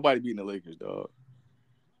 nobody beating the Lakers, dog.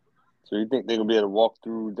 So you think they're gonna be able to walk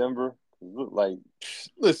through Denver? It look like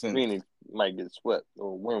Listen, Phoenix might get swept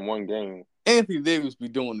or win one game. Anthony Davis be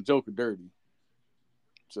doing the Joker dirty.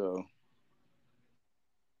 So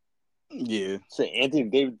yeah, So Anthony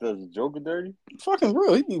Davis does the Joker dirty? fucking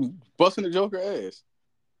real. He be busting the Joker ass.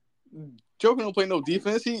 Joker don't play no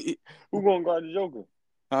defense. He Who gonna guard the Joker?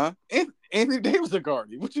 huh? Anthony Davis a guard.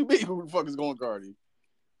 What you mean? Who the fuck is going to guard him?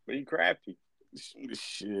 But he crafty.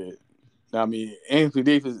 Shit. I mean, Anthony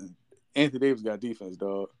Davis got defense,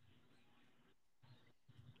 dog.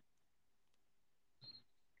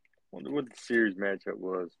 Wonder what the series matchup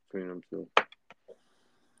was between them two.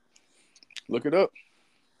 Look it up.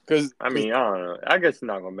 Cause, I mean, I don't know. I guess it's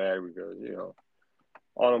not gonna matter because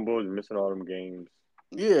all them boys are missing all them games.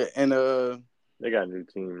 yeah, and They got a new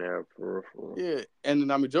team now for real, for real. yeah,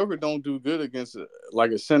 and I mean, Joker don't do good against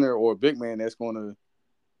like a center or a big man that's going to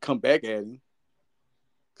come back at him.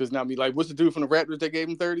 Cause now, I mean, like, what's the dude from the Raptors that gave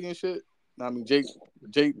him 30 and shit? I mean, Jake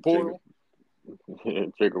Jacob, Portal.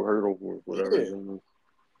 Jacob Hurdle, whatever Yeah, his name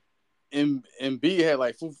is. and B had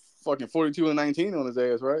like fucking 42 and 19 on his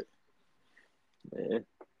ass, right? Yeah.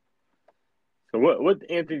 So what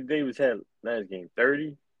Anthony Davis had last game?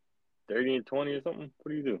 30? 30 and 20 or something? What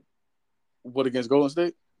do you do? What against Golden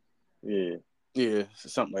State? Yeah. Yeah,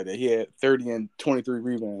 something like that. He had 30 and 23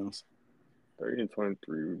 rebounds. 30 and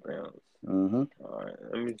 23 rebounds. Mm-hmm. All right.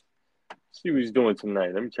 Let me see what he's doing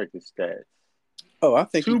tonight. Let me check his stats. Oh, I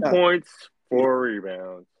think he's 2 not. points, Yeah, 4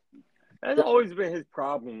 rebounds. That's always been his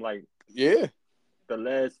problem, like yeah, the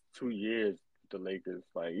last 2 years with the Lakers.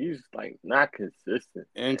 Like he's like not consistent,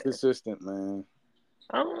 man. inconsistent, man.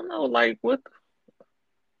 I don't know, like what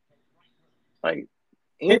like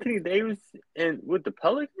He, Anthony Davis and with the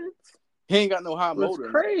Pelicans he ain't got no high was motor,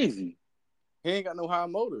 man. crazy. He ain't got no high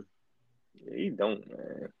motor. Yeah, he don't,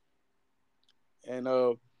 man.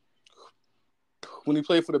 And when he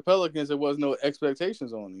played for the Pelicans, there was no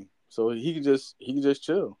expectations on him, so he could just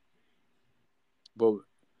chill. But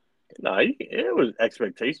No, it was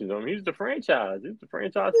expectations on him. He was the franchise. He was the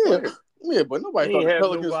franchise yeah, player. yeah, but nobody They thought didn't the have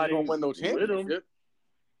Pelicans was gonna nobody win no with him. championship.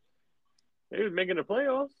 They was making the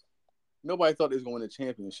playoffs. Nobody thought they was going to win a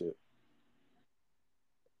championship.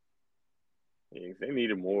 Yeah, they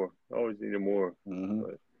needed more. Always needed more. Mm-hmm.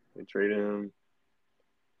 But they traded him.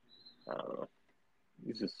 I don't know.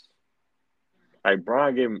 He's just like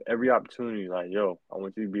Brian gave him every opportunity. Like, yo, I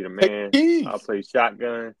want you to be the Take man. the I'll keys. play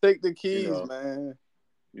shotgun. Take the You keys, know, man.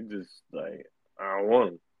 you just like I don't want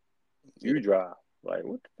him. Yeah, You drive. Like,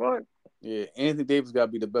 what the fuck? yeah. Anthony Davis got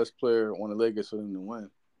to be the best player on the Lakers for them to win.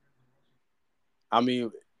 I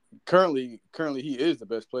mean, currently he is the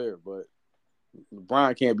best player, but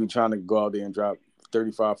LeBron can't be trying to go out there and drop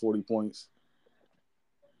 35, 40 points.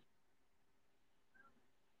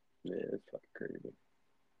 Yeah, it's fucking crazy.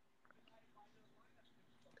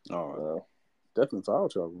 Oh, Well, definitely foul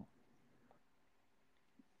trouble.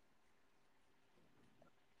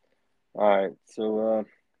 all right. So,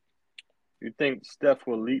 you think Steph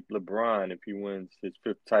will leap LeBron if he wins his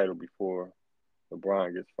fifth title before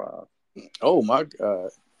LeBron gets five? Oh my God,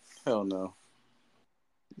 hell no.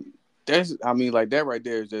 I mean, like that right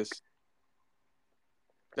there is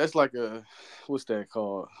that's like what's that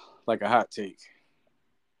called? Like a hot take.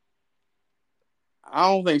 I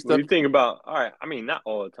don't think What do Steph. you think about? All right. I mean, not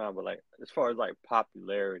all the time, but like as far as like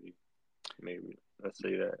popularity, maybe let's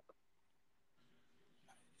say that.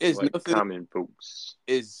 It's Like nothing. common folks.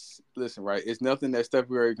 It's listen, right? It's nothing that Steph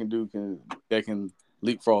Curry that can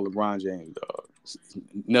leapfrog LeBron James, dog. It's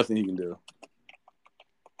nothing he can do.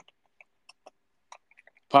 Who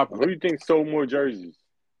Popular. do you think sold more jerseys,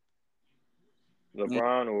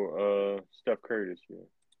 LeBron or Steph Curry this year?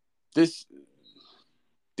 This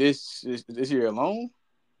this year alone,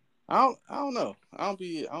 I don't know. I don't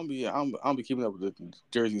be keeping up with the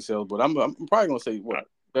jersey sales, but I'm probably gonna say what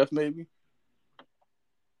Steph maybe.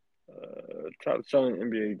 Top selling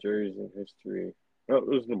NBA jerseys in history. No, it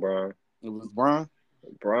was LeBron. It was LeBron.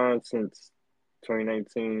 LeBron since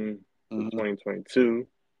 2019 to Mm-hmm. 2022.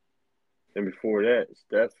 And before that,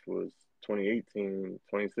 Steph was 2018,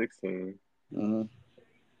 2016. Mm-hmm.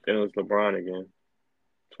 Then it was LeBron again,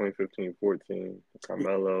 2015, 14.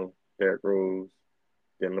 Carmelo, Derrick Rose,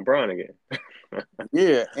 then LeBron again.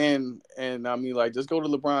 Yeah, and I mean like just go to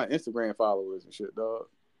LeBron Instagram followers and shit, dog.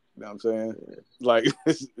 You know what I'm saying? Like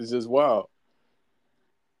it's just wild.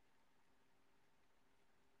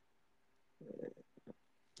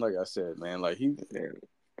 Like I said, man, like he Man,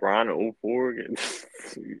 Brian in 04 again.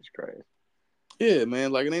 Jesus Christ. yeah,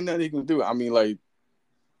 man, like it ain't nothing he can do. I mean, like,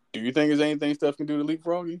 do you think there's anything Steph can do to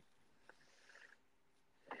leapfrog you?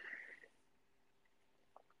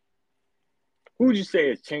 Who would you say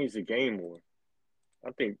has changed the game more?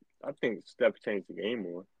 I think Steph changed the game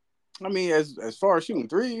more. I mean, as far as shooting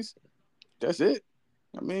threes, that's it.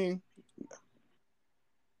 I mean,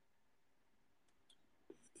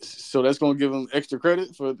 So that's gonna give him extra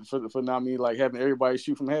credit for not me like having everybody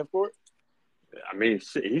shoot from half court. I mean,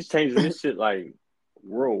 shit, he's changing this shit like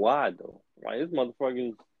worldwide though. Like this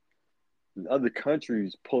motherfuckers in other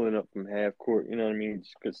countries pulling up from half court. You know what I mean?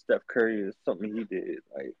 Just because Steph Curry is something he did.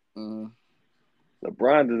 Like Mm.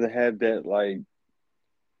 LeBron doesn't have that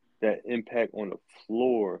impact on the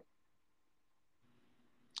floor.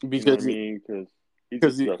 You know what I Because mean? Because he's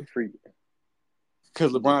because just a freak.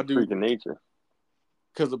 because He's just a LeBron do freak of nature.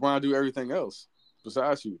 because LeBron do everything else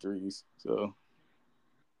besides shoot threes. So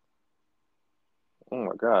Oh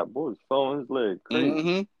my God, boy's falling his leg crazy.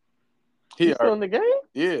 mm-hmm. He He's all still right. in the game?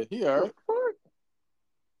 Yeah, he all The right. fuck?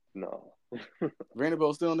 No.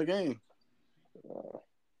 Vanderbilt's still in the game. uh,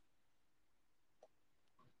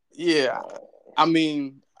 Yeah, uh, I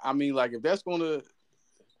mean, like if that's gonna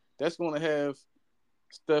have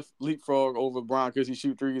Steph leapfrog over Bron because he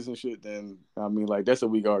shoot threes and shit, then I mean, like that's a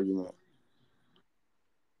weak argument.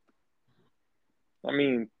 I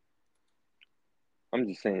mean, I'm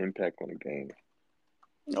just saying impact on the game.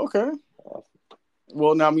 Okay. Uh,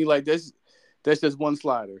 Well, now I mean, like that's just one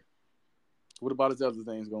slider. What about his other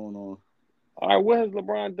things going on? all right, what has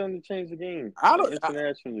LeBron done to change the game, I like don't.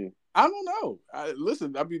 internationally? I don't know.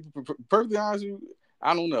 Listen, I'll be perfectly honest with you.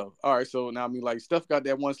 I don't know. All right, so now I mean, like Steph got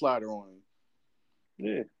that one slider on him.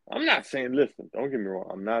 Yeah, I'm not saying. Listen, don't get me wrong.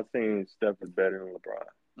 I'm not saying Steph is better than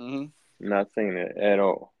LeBron. Mm-hmm. I'm not saying that at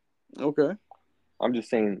all. Okay. I'm just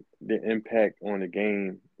saying the impact on the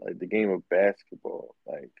game, like the game of basketball,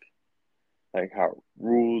 like how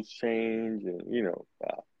rules change and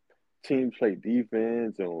teams play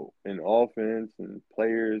defense and offense and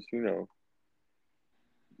players,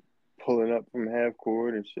 pulling up from half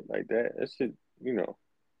court and shit like that. That shit,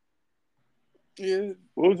 Yeah.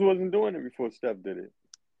 Wolves wasn't doing it before Steph did it.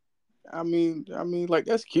 I mean, like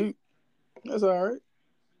that's cute. That's all right.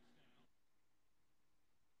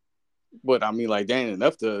 But I mean, like, that ain't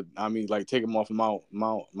enough to. I mean, like, take him off of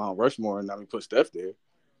Mount Rushmore, and I mean, put Steph there.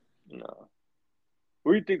 No.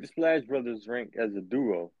 Who do you think the Splash Brothers rank as a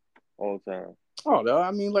duo all time? Oh no,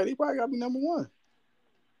 I mean, like, they probably got to be number one.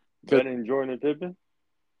 Cause Better than Jordan and Pippen?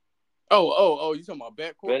 oh, you talking about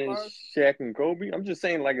backcourt Better than wise? Shaq and Kobe? I'm just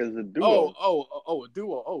saying, like, as a Oh, duo. oh, oh, oh, a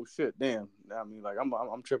duo. Oh shit, damn. I mean, like,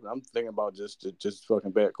 I'm tripping. I'm thinking about just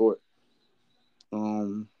fucking backcourt.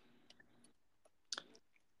 Um,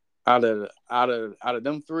 out of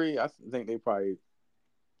them three, I think they probably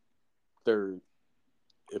third.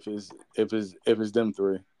 If it's them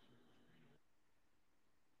three.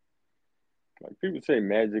 Like, people say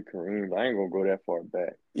Magic Kareem, but I ain't gonna go that far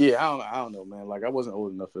back. Yeah, I don't know, man. Like, I wasn't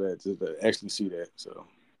old enough for that to actually see that. So,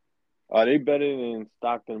 Are they better than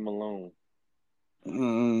Stockton Malone?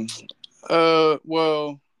 mm,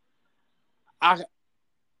 well, I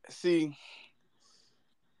see.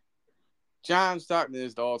 John Stockton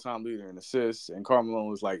is the all-time leader in assists, and Carmelo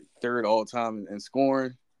was like third all-time in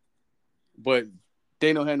scoring. But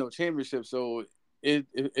they don't have no championship, so it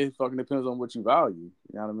fucking depends on what you value.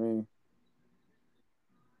 You know what I mean?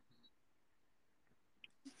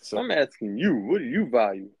 So I'm asking you, what do you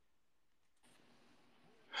value?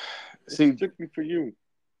 It's see strictly for you.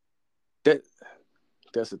 that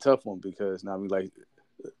that's a tough one because now I mean, like,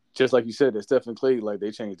 just like you said, that Stephen Clay, like, they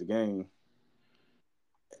changed the game.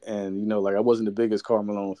 And like, I wasn't the biggest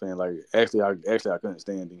Carmelo fan. Like, actually I couldn't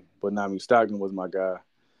stand him. But now I mean, Stockton was my guy.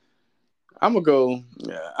 I'm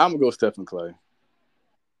gonna go Stephen Clay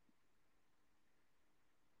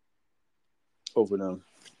over them.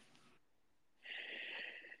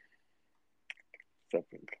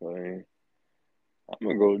 Stephen Clay. I'm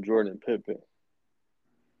gonna go Jordan Pippen.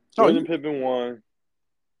 Oh, Jordan you Pippen one,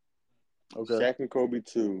 okay? Shaq and Kobe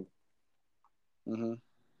two, Mm-hmm.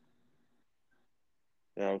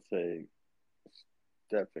 and I'll say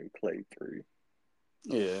Stephen Clay three.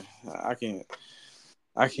 Yeah,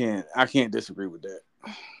 I can't disagree with that.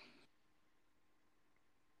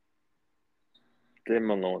 Then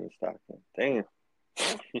Malone and Stockton. Damn.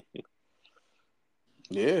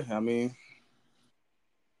 Yeah, I mean,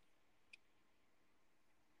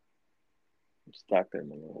 Stockton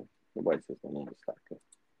Malone. Nobody says Malone and Stockton.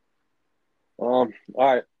 All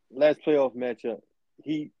right. Last playoff matchup.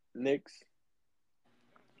 Heat, Knicks,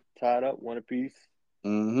 tied up, one apiece.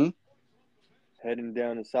 mm-hmm. Heading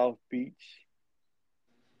down to South Beach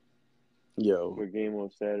Yo, for a game on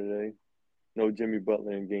Saturday. No Jimmy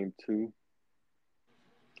Butler in game two.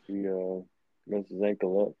 He messed his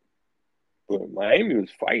ankle up. But Miami was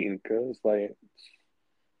fighting because like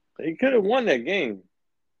they could have won that game.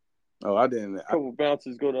 oh, I didn't, A couple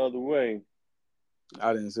bounces go the other way.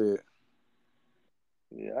 I didn't see it.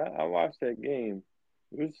 Yeah, I watched that game.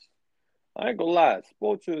 It was I ain't gonna lie,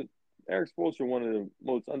 Spoelstra Eric Spoelstra one of the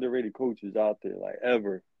most underrated coaches out there, like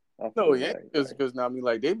ever. I No, feel yeah, like because I mean,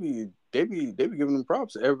 like they be giving him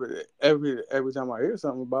props every time I hear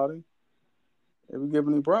something about him. They be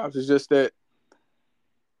giving him props. It's just that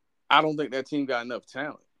I don't think that team got enough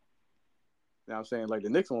talent. You know what I'm saying? Like the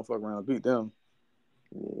Knicks won't fuck around and beat them.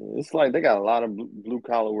 it's like they got a lot of blue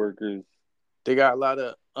collar workers. They got a lot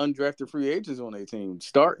of undrafted free agents on their team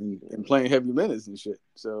starting and playing heavy minutes and shit.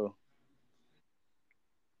 So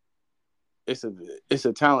it's a it's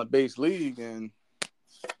a talent based league, and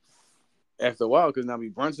after a while, because now be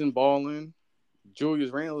Brunson balling,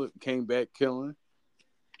 Julius Randle came back killing.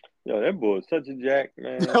 Yo, that boy is such a jack,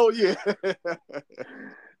 man. Oh yeah,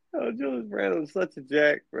 Yo, Julius Randle is such a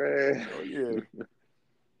jack, man. oh yeah,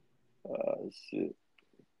 Shit,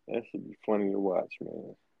 that should be funny to watch,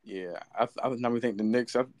 man. yeah. I now think the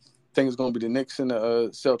Knicks. I think it's gonna be the Knicks and the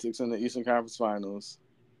Celtics in the Eastern Conference Finals.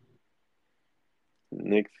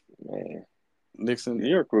 Knicks, man. Knicks and New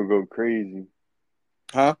York will go crazy.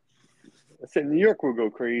 huh? I said New York will go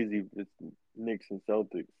crazy with Knicks and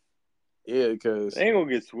Celtics. Yeah, They because ain't gonna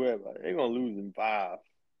get swept. Like, they gonna lose in five.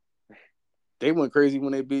 they went crazy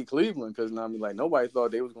when they beat Cleveland. Because I mean, like nobody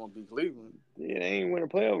thought they was gonna beat Cleveland. Yeah, they ain't win a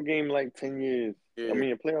playoff game in like 10 years. I Yeah,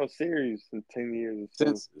 mean, a playoff series in 10 years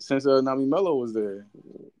or since Nami Mello was there.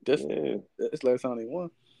 so. That's Yeah, that's last time they won.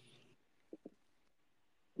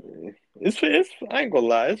 yeah. It's. I ain't gonna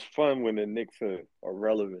lie. It's fun when the Knicks are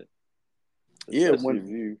relevant, Yeah, especially if when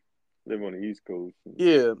you live on the East Coast.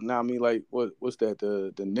 yeah. Now I mean, like what's that?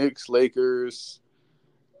 The Knicks, Lakers.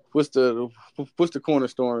 What's the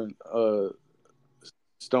cornerstone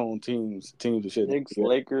stone teams and shit? Knicks, Yeah.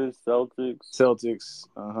 Lakers, Celtics,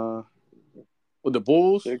 Celtics. With the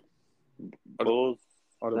Bulls. Six, Are the, Bulls.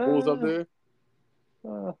 are the Bulls up Uh, there?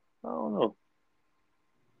 I don't know.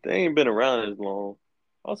 They ain't been around as long.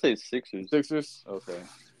 I'll say Sixers, Sixers. Okay.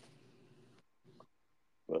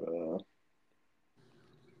 but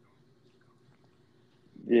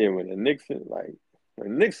yeah, when the Knicks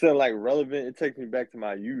are like relevant, it takes me back to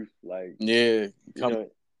my youth. Like Yeah. you Come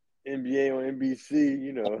know, NBA on NBC.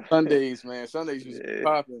 You know, Sundays, man. Sundays used to be yeah,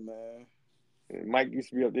 popping, man. Mike used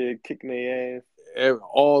to be up there kicking their ass.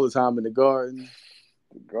 All the time in the garden.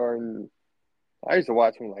 The Garden. I used to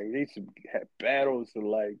watch them like they used to have battles to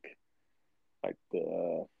like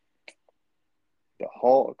the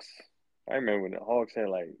Hawks. I remember when the Hawks had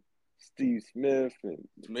like Steve Smith and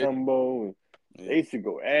Smith. Tumbo, and they Yeah. used to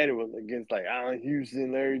go at it with against like Allen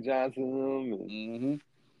Houston, Larry Johnson, and Mm-hmm.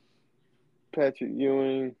 Patrick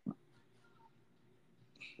Ewing.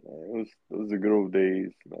 Man, those are good old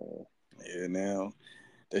days, man. Yeah. Now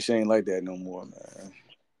that shit ain't like that no more, man.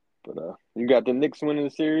 But you got the Knicks winning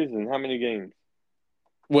the series, and how many games?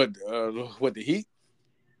 What the Heat?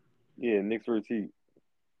 Yeah, Knicks versus Heat.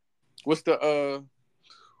 What's the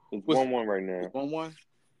It's what's 1-1 right now. 1-1?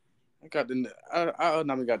 I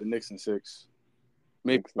not got the Knicks in six,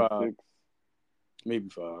 maybe Knicks and five, 6. maybe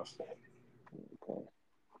five. Okay.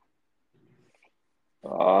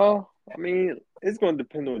 I mean, it's going to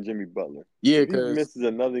depend on Jimmy Butler. Yeah, If he cause misses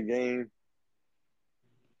another game,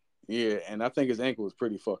 yeah, and I think his ankle was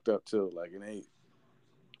pretty fucked up too. Like it ain't.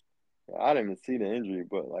 I didn't even see the injury,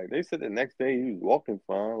 but like they said the next day he was walking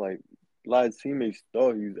fine. Like a lot of teammates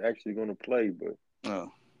thought he was actually going to play, but Uh,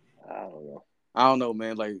 I don't know. I don't know,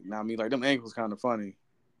 man. Like I mean, like them ankles kind of funny.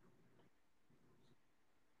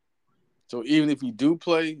 So even if he do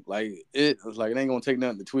play, like it ain't gonna take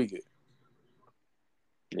nothing to tweak it.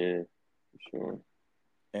 Yeah, for sure.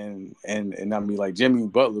 And I mean, like Jimmy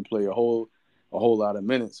Butler play a whole lot of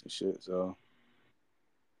minutes and shit. So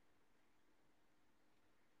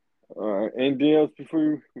All right. Anything else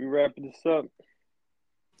before we wrap this up?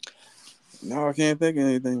 no, I can't think of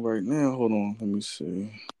anything right now. Hold on, let me see.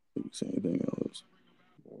 Let me see anything else.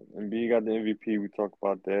 MB got the MVP. We talked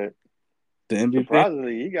about that. The MVP.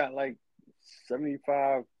 Surprisingly, he got like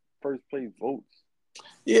 75 first place votes. I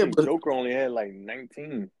Yeah, think but Joker only had like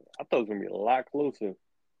 19. I thought it was gonna be a lot closer.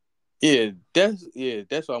 yeah,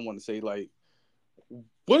 that's what I want to say. Like,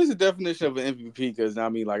 what is the definition of an MVP? Because I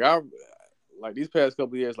mean, like I like these past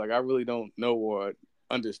couple of years, like I really don't know or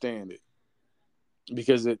understand it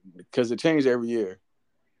because it changed every year.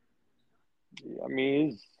 Yeah, I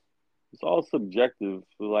mean, it's all subjective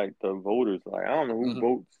for like the voters. Like I don't know who Hmm.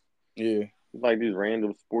 votes. Yeah, It's like these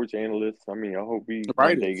random sports analysts. I mean, I hope we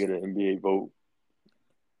one day writers. get an NBA vote.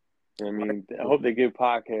 I mean, I Right. hope they give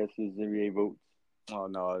podcasters NBA votes. Oh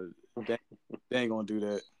no, they, they ain't gonna do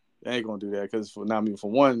that. They ain't gonna do that because for now, I mean, for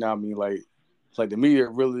one, now I mean, like, it's like the media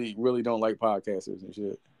really, really don't like podcasters and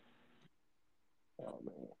shit. Oh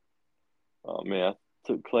man, oh man, I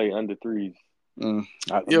took Clay under threes, Mm.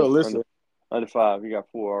 Yo, under listen, under. Under five. He got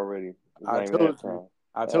four already. It's I not even told you. halftime.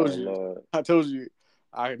 I told Oh you. Lord. I told you.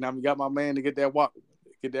 I now we got my man to get that walk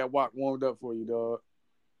warmed up for you, dog.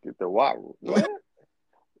 Get the WAP. What?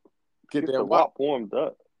 Get Get the that walk. WAP warmed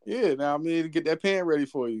up. Yeah, now I mean get that pan ready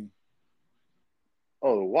for you.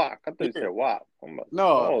 Oh, the WAP. I thought you Yeah. said WAP. I'm about to say, No,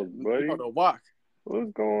 pause, no, buddy. the walk.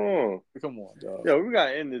 What's going on? Come on, dog. Yo, we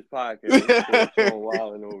gotta end this podcast. This boy Sean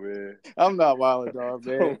Wilding over here. I'm not wild, dog,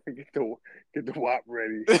 man. Get the WAP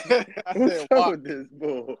ready. I What's said up walk. with this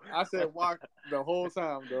bull? I said walk the whole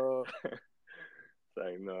time, dog.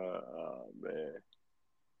 Like, nah, man.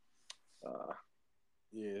 Uh,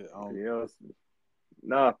 Yeah. anything else?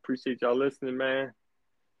 Nah, appreciate y'all listening, man.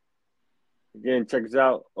 Again, check us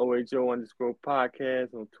out,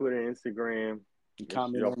 OHO_podcast on Twitter, Instagram. Make sure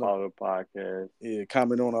Comment y'all on the follow the podcast.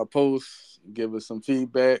 comment on our posts. Give us some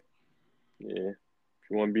feedback. Yeah. If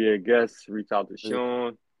you want to be a guest, reach out to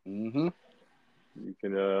Sean. Mm-hmm. You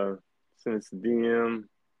can send us a DM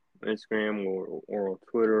on Instagram or on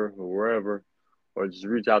Twitter or wherever. Or just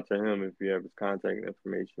reach out to him if you have his contact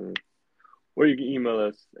information. Or you can email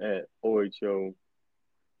us at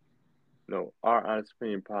our honest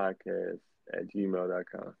opinion podcast at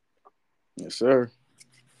gmail.com. Yes, sir.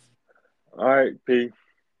 All right, P.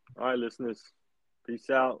 All right, listeners. Peace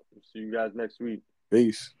out. See you guys next week.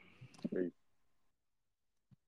 Peace. Peace.